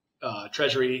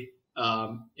 treasury,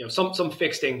 some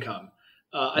fixed income.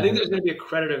 I think there's going to be a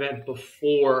credit event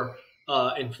before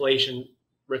inflation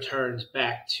returns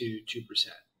back to 2%,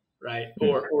 right?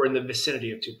 Or in the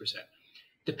vicinity of 2%.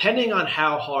 Depending on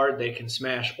how hard they can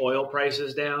smash oil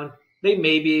prices down, they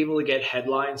may be able to get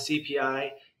headline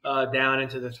CPI down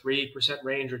into the 3%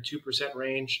 range or 2%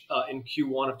 range in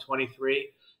Q1 of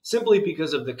 23, simply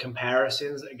because of the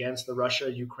comparisons against the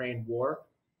Russia-Ukraine war.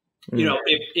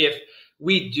 If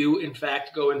we do in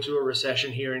fact go into a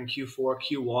recession here in Q4,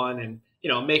 Q1, and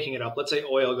making it up, let's say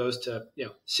oil goes to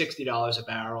 $60 a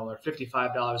barrel or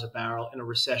 $55 a barrel in a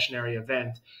recessionary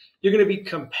event, you're going to be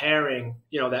comparing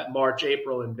that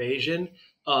March-April invasion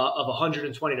of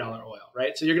 $120 oil,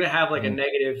 right? So you're going to have like a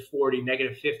negative 40,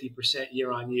 negative 50%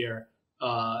 year-on-year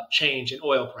change in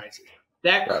oil prices.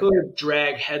 That could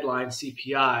drag headline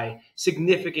CPI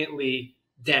significantly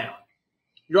down.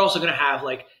 You're also going to have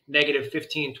like negative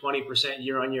 15, 20%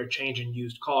 year-on-year change in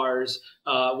used cars,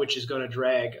 which is going to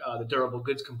drag the durable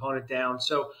goods component down.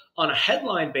 So on a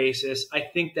headline basis, I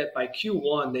think that by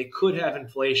Q1, they could have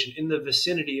inflation in the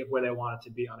vicinity of where they want it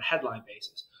to be on a headline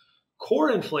basis.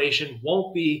 Core inflation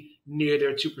won't be near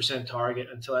their 2% target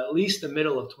until at least the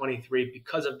middle of 23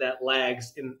 because of that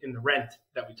lags in the rent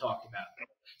that we talked about.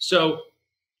 So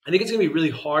I think it's going to be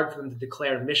really hard for them to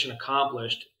declare mission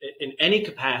accomplished in any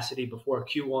capacity before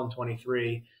Q1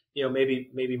 23,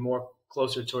 maybe more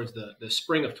closer towards the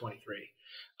spring of 23.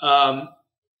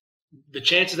 The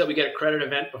chances that we get a credit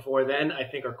event before then, I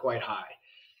think, are quite high.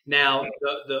 Now,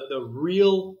 the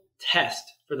real test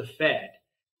for the Fed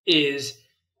is,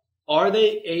 are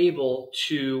they able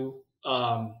to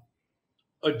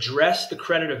address the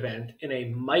credit event in a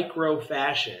micro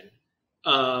fashion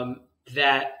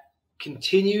that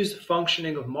continues the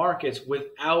functioning of markets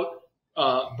without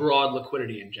broad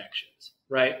liquidity injections,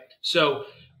 right? So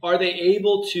are they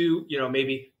able to,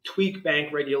 maybe tweak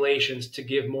bank regulations to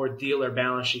give more dealer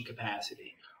balance sheet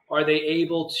capacity? Are they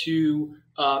able to,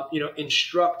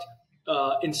 instruct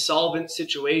insolvent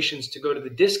situations to go to the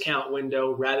discount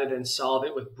window rather than solve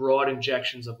it with broad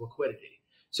injections of liquidity?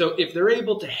 So if they're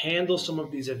able to handle some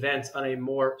of these events on a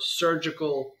more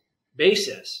surgical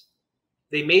basis,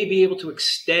 they may be able to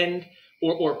extend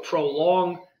or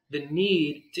prolong the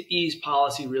need to ease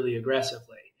policy really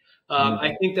aggressively.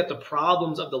 I think that the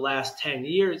problems of the last 10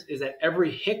 years is that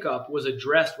every hiccup was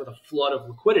addressed with a flood of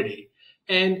liquidity.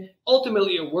 And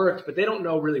ultimately it worked, but they don't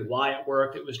know really why it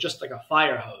worked. It was just like a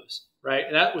fire hose, right?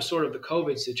 And that was sort of the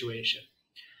COVID situation.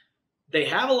 They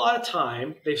have a lot of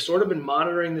time. They've sort of been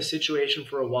monitoring the situation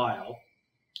for a while.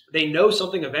 They know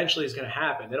something eventually is going to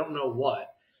happen. They don't know what.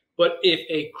 But if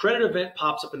a credit event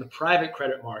pops up in the private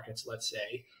credit markets, let's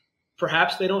say,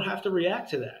 perhaps they don't have to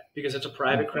react to that because it's a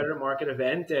private credit market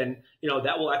event, and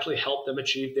that will actually help them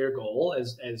achieve their goal,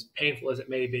 as painful as it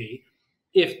may be.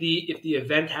 If the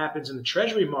event happens in the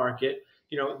treasury market,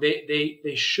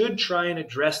 they should try and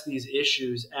address these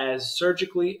issues as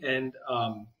surgically and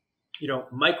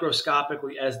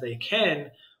microscopically as they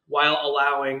can, while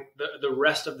allowing the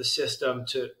rest of the system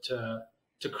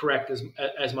to correct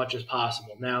as much as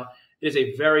possible. Now, it is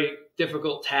a very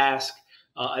difficult task.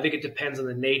 I think it depends on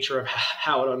the nature of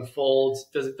how it unfolds.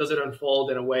 Does it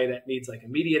unfold in a way that needs like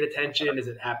immediate attention? Does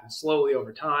it happen slowly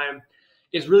over time?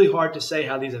 It's really hard to say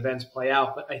how these events play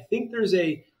out, but I think there's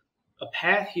a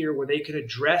path here where they can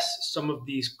address some of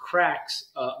these cracks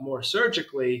more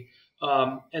surgically,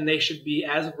 and they should be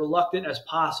as reluctant as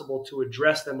possible to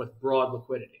address them with broad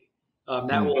liquidity.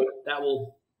 That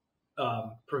will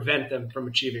prevent them from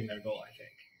achieving their goal, I think.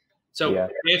 So to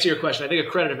answer your question, I think a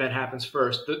credit event happens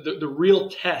first. The real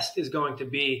test is going to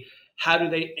be, how do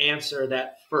they answer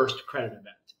that first credit event?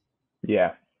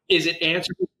 Yeah. Is it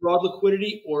answered with broad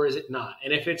liquidity or is it not?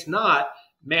 And if it's not,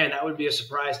 man, that would be a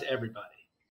surprise to everybody.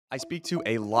 I speak to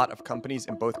a lot of companies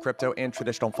in both crypto and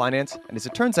traditional finance, and as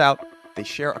it turns out, they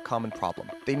share a common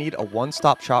problem. They need a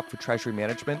one-stop shop for treasury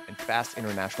management and fast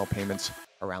international payments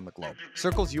around the globe.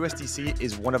 Circle's USDC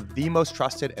is one of the most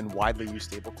trusted and widely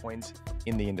used stablecoins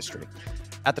in the industry.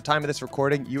 At the time of this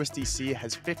recording, USDC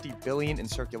has 50 billion in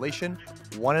circulation,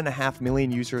 1.5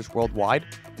 million users worldwide,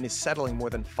 and is settling more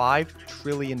than $5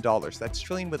 trillion. That's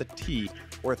trillion with a T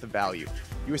worth of value.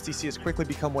 USDC has quickly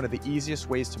become one of the easiest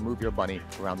ways to move your money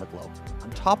around the globe. On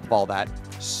top of all that,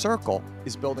 Circle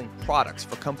is building products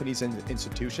for companies and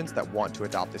institutions that want to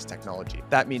adopt this technology.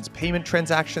 That means payment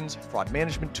transactions, fraud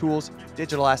management tools,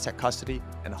 digital asset custody,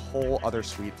 and a whole other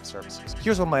suite of services.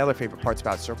 Here's one of my other favorite parts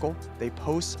about Circle. They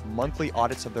post monthly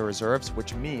audits of their reserves,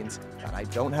 which means that I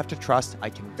don't have to trust. I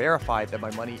can verify that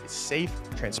my money is safe,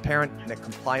 transparent, in a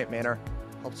compliant manner.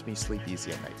 Helps me sleep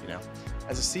easy at night, you know?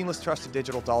 As a seamless, trusted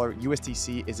digital dollar,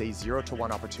 USDC is a 0-to-1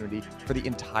 opportunity for the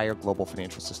entire global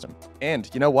financial system. And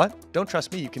you know what? Don't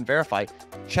trust me, you can verify.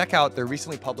 Check out their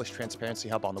recently published Transparency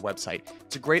Hub on the website.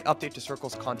 It's a great update to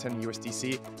Circle's content in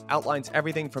USDC, outlines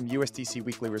everything from USDC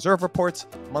weekly reserve reports,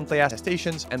 monthly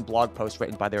attestations, and blog posts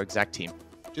written by their exec team.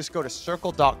 Just go to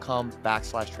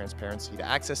circle.com/transparency to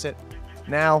access it.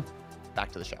 Now,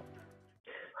 back to the show.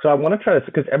 So I want to try this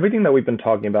because everything that we've been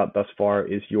talking about thus far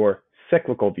is your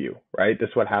cyclical view, right? This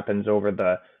is what happens over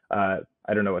the, I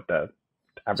don't know what the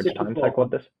average time cycle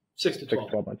of this. 6 to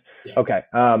 12 months. Yeah. Okay.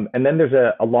 And then there's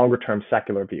a longer term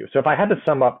secular view. So if I had to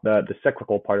sum up the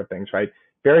cyclical part of things, right?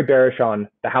 Very bearish on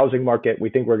the housing market. We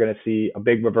think we're going to see a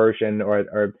big reversion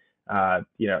or a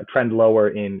trend lower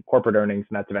in corporate earnings,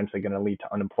 and that's eventually going to lead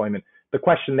to unemployment. The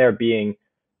question there being,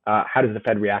 how does the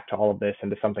Fed react to all of this, and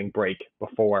does something break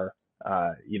before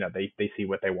they see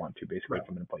what they want to, basically, right,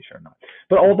 from inflation or not?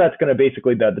 But all of that's going to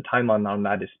basically, the timeline on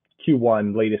that is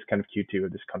Q1, latest kind of Q2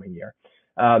 of this coming year.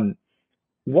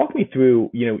 Walk me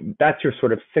through, that's your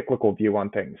sort of cyclical view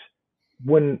on things.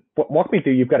 Walk me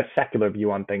through, you've got a secular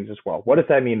view on things as well. What does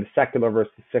that mean, the secular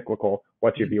versus cyclical?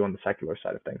 What's your view on the secular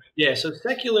side of things? Yeah, so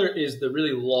secular is the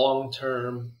really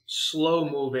long-term,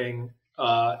 slow-moving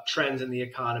trends in the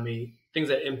economy, things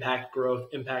that impact growth,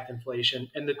 impact inflation.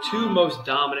 And the two most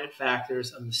dominant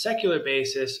factors on the secular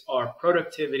basis are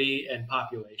productivity and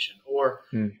population, or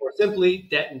simply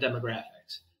debt and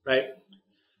demographics, right?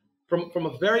 From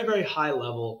a very, very high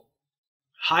level,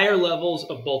 higher levels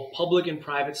of both public and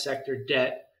private sector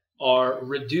debt are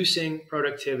reducing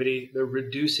productivity, they're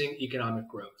reducing economic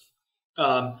growth.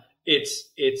 It's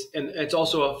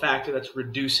also a factor that's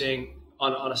reducing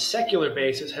on a secular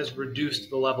basis, has reduced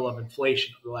the level of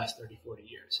inflation over the last 30, 40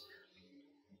 years.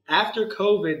 After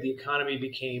COVID, the economy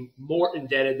became more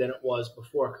indebted than it was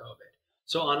before COVID.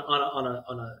 So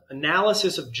on an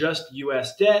analysis of just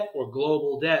US debt or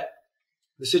global debt,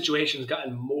 the situation's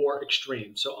gotten more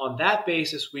extreme. So on that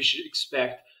basis, we should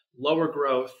expect lower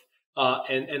growth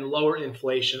and lower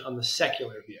inflation on the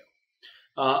secular view.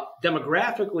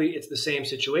 Demographically, it's the same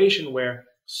situation where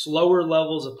slower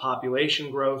levels of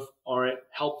population growth aren't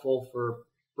helpful for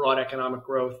broad economic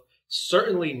growth.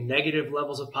 Certainly negative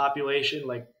levels of population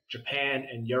like Japan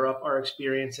and Europe are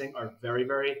experiencing are very,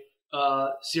 very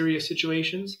serious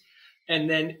situations. And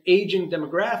then aging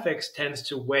demographics tends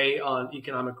to weigh on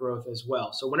economic growth as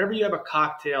well. So whenever you have a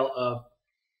cocktail of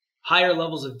higher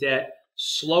levels of debt,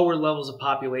 slower levels of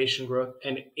population growth,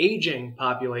 and aging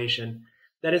population,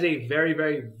 that is a very,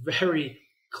 very, very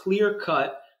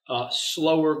clear-cut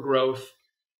slower growth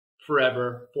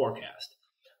forever forecast.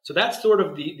 So that's sort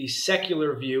of the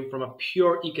secular view from a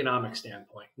pure economic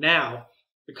standpoint. Now,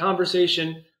 the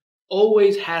conversation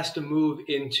always has to move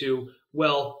into,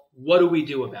 well, what do we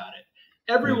do about it?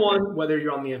 Everyone, whether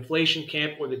you're on the inflation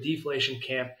camp or the deflation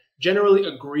camp, generally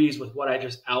agrees with what I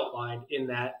just outlined in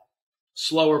that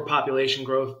slower population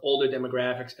growth, older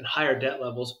demographics, and higher debt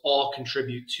levels all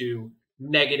contribute to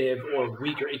negative or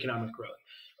weaker economic growth.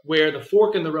 Where the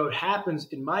fork in the road happens,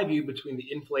 in my view, between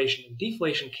the inflation and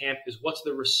deflation camp is what's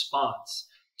the response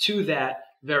to that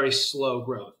very slow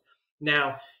growth.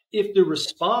 Now, if the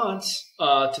response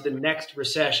to the next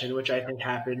recession, which I think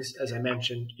happens, as I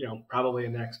mentioned, probably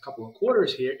in the next couple of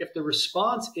quarters here, if the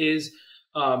response is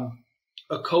a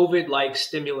COVID-like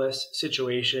stimulus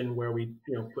situation where we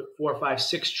put $4, $5,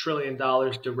 $6 trillion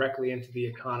directly into the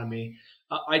economy,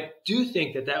 I do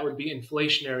think that would be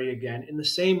inflationary again in the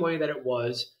same way that it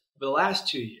was over the last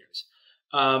 2 years.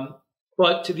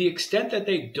 But to the extent that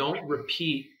they don't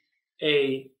repeat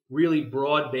a really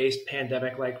broad-based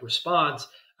pandemic-like response,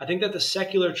 I think that the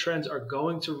secular trends are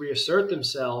going to reassert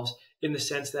themselves in the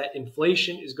sense that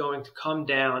inflation is going to come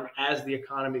down as the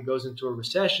economy goes into a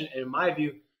recession, and in my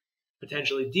view,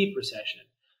 potentially deep recession.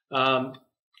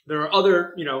 There are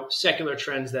other, secular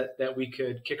trends that we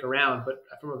could kick around, but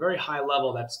from a very high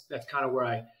level, that's kind of where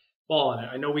I fall on it.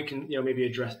 I know we can, maybe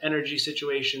address energy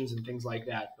situations and things like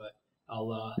that, but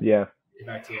I'll get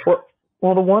back to you.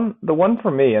 Well, the one for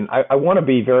me, and I want to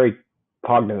be very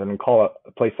cognizant and call it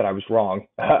a place that I was wrong.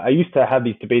 I used to have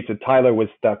these debates with Tyler, was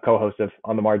the co-host of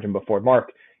On the Margin before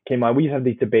Mark came on. We used to have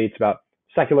these debates about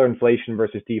secular inflation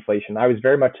versus deflation. I was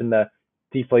very much in the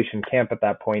deflation camp at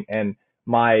that point, and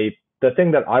the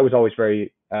thing that I was always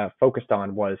very focused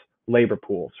on was labor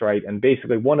pools, right? And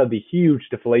basically one of the huge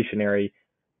deflationary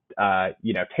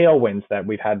tailwinds that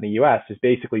we've had in the US is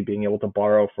basically being able to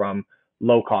borrow from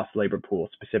low cost labor pools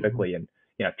specifically, and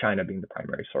China being the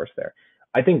primary source there.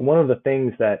 I think one of the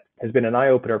things that has been an eye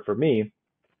opener for me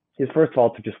is, first of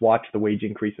all, to just watch the wage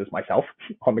increases myself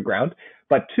on the ground,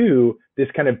 but two, this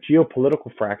kind of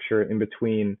geopolitical fracture in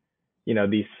between,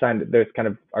 there's kind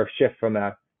of our shift from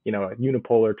a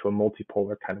unipolar to a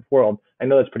multipolar kind of world. I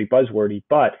know that's pretty buzzwordy,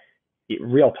 but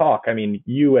real talk. I mean,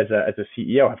 you as a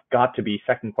CEO have got to be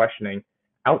second questioning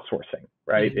outsourcing,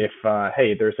 right? Mm-hmm.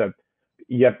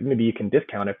 If maybe you can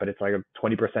discount it, but it's like a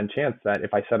 20% chance that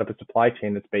if I set up a supply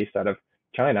chain that's based out of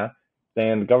China,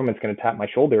 then the government's going to tap my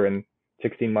shoulder in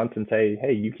 16 months and say,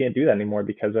 hey, you can't do that anymore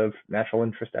because of national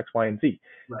interest X, Y, and Z.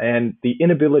 Right. And the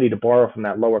inability to borrow from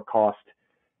that lower cost,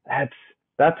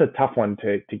 that's a tough one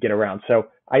to get around. So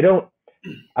I'm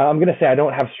going to say I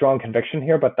don't have strong conviction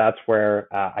here, but that's where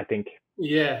I think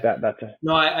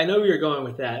I know where you're going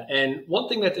with that. And one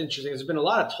thing that's interesting, there's been a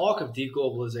lot of talk of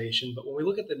deglobalization, but when we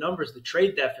look at the numbers, the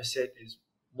trade deficit is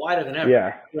wider than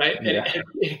ever, right? Yeah. And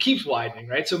it keeps widening,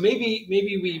 right? So maybe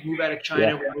we move out of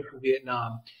China, we move to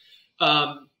Vietnam.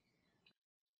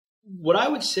 What I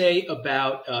would say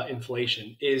about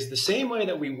inflation is the same way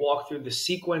that we walk through the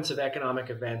sequence of economic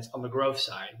events on the growth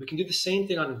side, we can do the same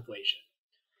thing on inflation.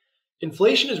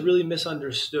 Inflation is really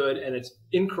misunderstood, and it's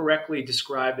incorrectly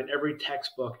described in every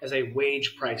textbook as a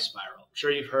wage price spiral. I'm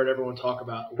sure you've heard everyone talk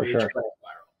about a wage price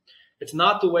spiral. It's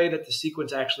not the way that the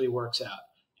sequence actually works out.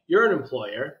 You're an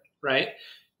employer, right?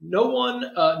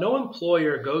 No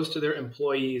employer goes to their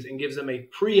employees and gives them a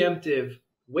preemptive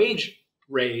wage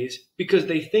raise because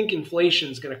they think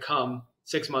inflation is going to come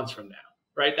 6 months from now,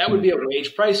 right? That would be a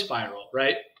wage price spiral,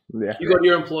 right? Yeah. You go to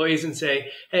your employees and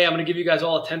say, hey, I'm going to give you guys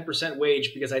all a 10%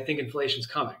 wage because I think inflation's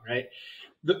coming, right?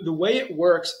 The way it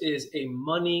works is a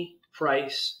money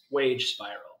price wage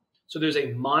spiral. So there's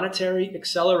a monetary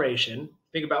acceleration.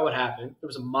 Think about what happened. There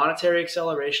was a monetary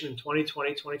acceleration in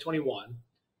 2020, 2021.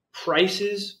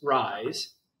 Prices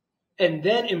rise. And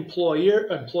then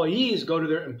employees go to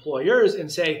their employers and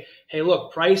say, hey,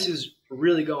 look, prices are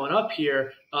really going up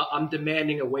here. I'm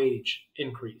demanding a wage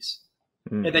increase.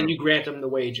 Mm-hmm. And then you grant them the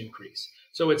wage increase.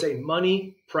 So it's a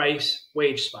money, price,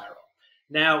 wage spiral.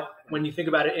 Now, when you think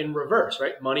about it in reverse,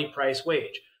 right? Money, price,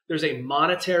 wage. There's a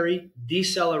monetary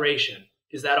deceleration.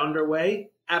 Is that underway?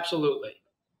 Absolutely.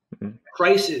 Mm-hmm.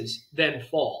 Prices then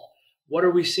fall. What are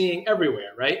we seeing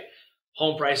everywhere, right?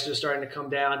 Home prices are starting to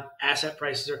come down. Asset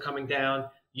prices are coming down.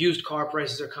 Used car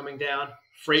prices are coming down.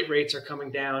 Freight rates are coming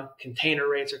down. Container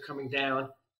rates are coming down.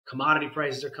 Commodity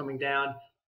prices are coming down.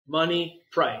 Money,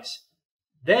 price.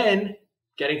 Then,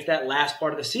 getting to that last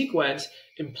part of the sequence,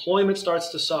 employment starts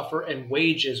to suffer and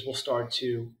wages will start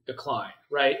to decline,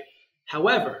 right?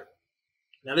 However,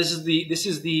 now this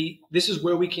is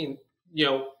where we can,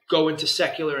 go into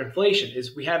secular inflation.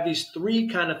 Is we have these three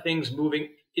kind of things moving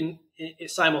in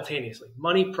simultaneously: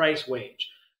 money, price, wage.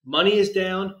 Money is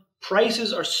down,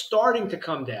 prices are starting to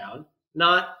come down.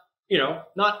 Not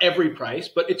every price,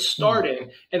 but it's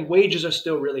starting, and wages are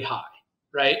still really high,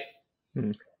 right?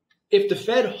 Mm. If the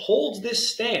Fed holds this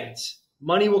stance,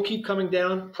 money will keep coming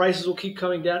down, prices will keep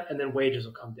coming down, and then wages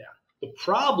will come down. The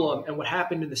problem, and what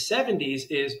happened in the 70s,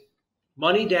 is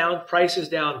money down, prices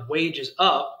down, wages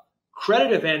up.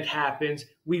 Credit event happens,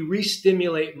 we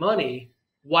re-stimulate money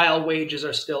while wages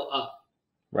are still up.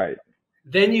 Right.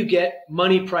 Then you get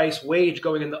money, price, wage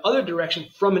going in the other direction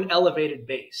from an elevated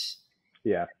base.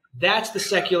 Yeah. That's the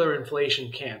secular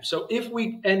inflation camp. So if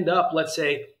we end up, let's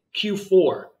say,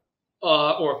 Q4,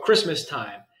 or Christmas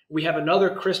time, we have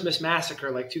another Christmas massacre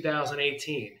like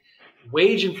 2018.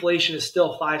 Wage inflation is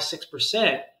still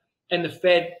 5-6%, and the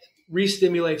Fed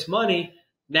re-stimulates money.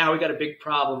 Now we got a big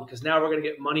problem because now we're going to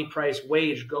get money, price,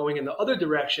 wage going in the other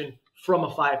direction from a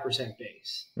 5%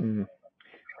 base. Mm.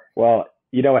 Well,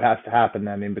 what has to happen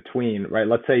then in between, right?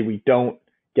 Let's say we don't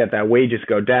get that wages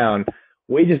go down.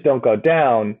 Wages don't go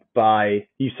down by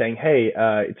you saying, hey,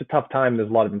 it's a tough time. There's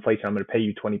a lot of inflation. I'm going to pay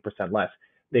you 20% less.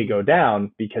 They go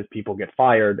down because people get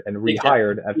fired and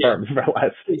rehired at firms for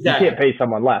less. Exactly. You can't pay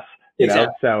someone less, know?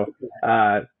 So,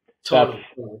 totally.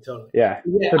 Yeah.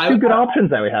 So two good options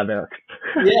that we have, Eric.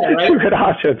 Yeah, right. Two good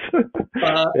options.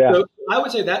 So I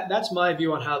would say that's my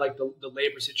view on how the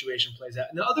labor situation plays out.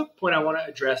 And the other point I want to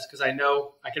address, because I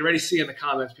know I can already see in the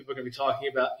comments people are going to be talking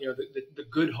about, the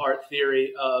good heart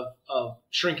theory of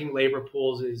shrinking labor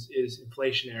pools is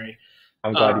inflationary.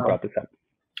 I'm glad you brought this up.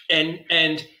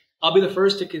 And I'll be the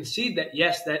first to concede that,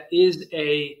 yes, that is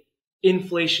a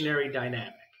inflationary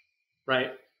dynamic,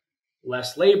 right?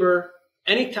 Less labor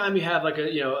anytime you have like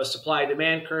a supply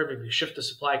demand curve, if you shift the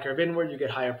supply curve inward, you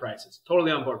get higher prices.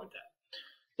 Totally on board with that.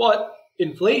 But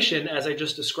inflation, as I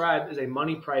just described, is a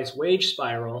money price wage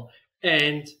spiral,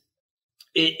 and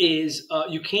it is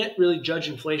you can't really judge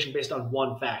inflation based on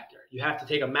one factor. You have to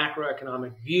take a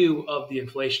macroeconomic view of the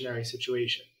inflationary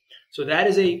situation. So that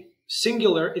is a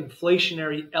singular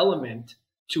inflationary element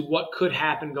to what could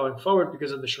happen going forward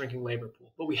because of the shrinking labor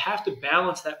pool. But we have to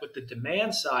balance that with the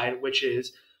demand side, which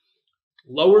is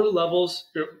lower levels,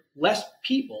 less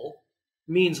people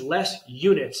means less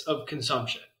units of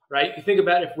consumption, right? You think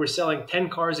about if we're selling 10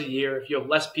 cars a year, if you have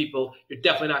less people, you're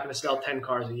definitely not going to sell 10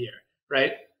 cars a year,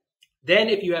 right? Then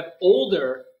if you have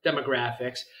older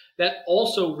demographics, that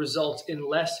also results in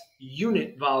less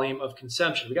unit volume of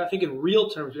consumption. We got to think in real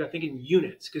terms. We got to think in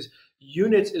units, because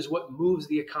units is what moves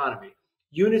the economy.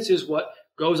 Units is what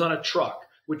goes on a truck,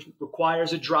 which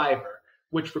requires a driver,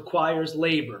 which requires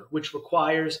labor, which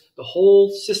requires the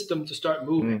whole system to start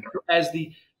moving. As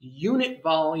the unit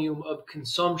volume of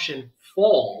consumption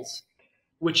falls,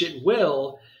 which it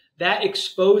will, that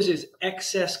exposes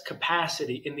excess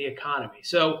capacity in the economy.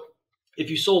 So if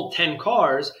you sold 10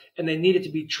 cars and they needed to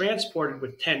be transported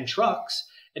with 10 trucks,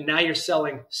 and now you're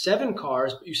selling 7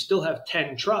 cars, but you still have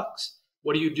 10 trucks,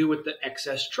 what do you do with the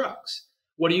excess trucks?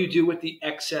 What do you do with the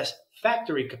excess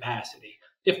factory capacity?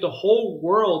 If the whole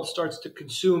world starts to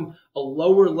consume a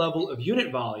lower level of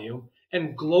unit volume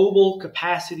and global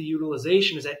capacity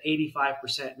utilization is at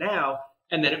 85% now,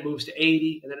 and then it moves to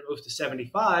 80, and then it moves to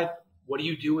 75, what do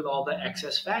you do with all the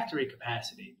excess factory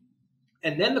capacity?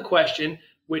 And then the question,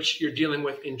 which you're dealing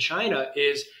with in China,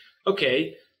 is,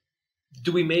 okay,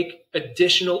 do we make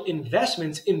additional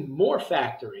investments in more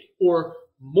factory or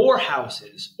more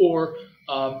houses or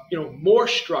more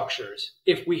structures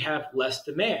if we have less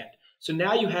demand? So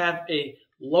now you have a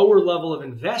lower level of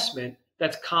investment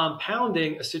that's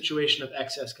compounding a situation of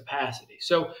excess capacity.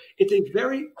 So it's a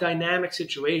very dynamic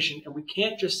situation, and we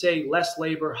can't just say less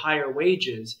labor, higher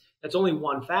wages. That's only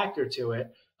one factor to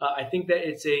it. I think that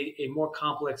it's a more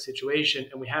complex situation,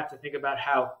 and we have to think about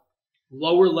how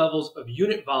lower levels of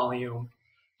unit volume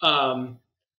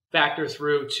factor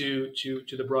through to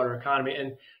the broader economy.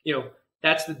 And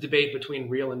that's the debate between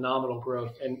real and nominal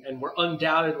growth. And we're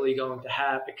undoubtedly going to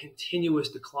have a continuous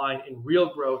decline in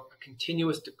real growth, a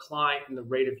continuous decline in the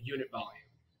rate of unit volume.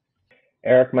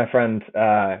 Eric, my friend,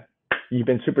 you've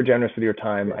been super generous with your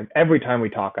time. Every time we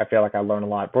talk, I feel like I learn a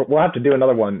lot. But we'll have to do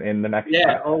another one in the next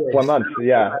 4 months.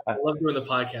 Yeah, I love doing the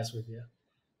podcast with you.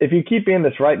 If you keep being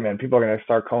this right, man, people are going to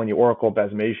start calling you Oracle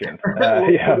Basmajian.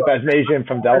 Basmajian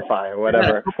from Delphi or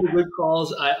whatever. A couple of good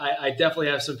calls. I definitely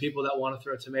have some people that want to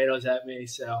throw tomatoes at me.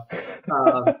 So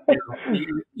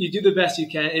you do the best you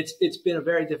can. It's been a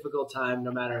very difficult time,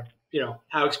 no matter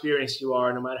how experienced you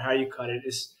are, no matter how you cut it.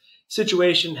 This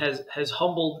situation has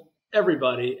humbled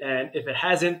everybody, and if it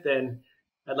hasn't, then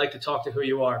I'd like to talk to who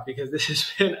you are, because this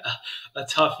has been a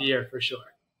tough year for sure.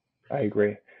 I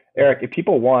agree. Eric, if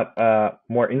people want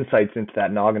more insights into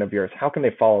that noggin of yours, how can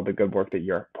they follow the good work that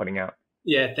you're putting out?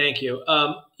 Yeah, thank you.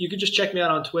 You can just check me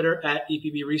out on Twitter at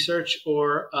EPB Research,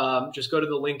 or just go to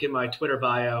the link in my Twitter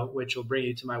bio, which will bring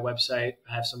you to my website.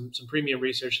 I have some premium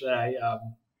research that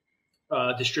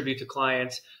I distribute to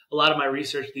clients. A lot of my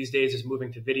research these days is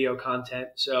moving to video content.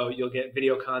 So you'll get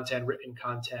video content, written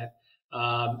content.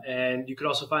 And you can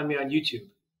also find me on YouTube.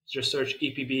 Just search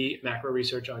EPB Macro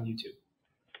Research on YouTube.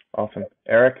 Awesome.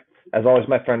 Eric, as always,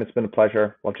 my friend, it's been a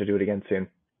pleasure. Love to do it again soon.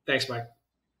 Thanks, Mike.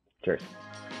 Cheers.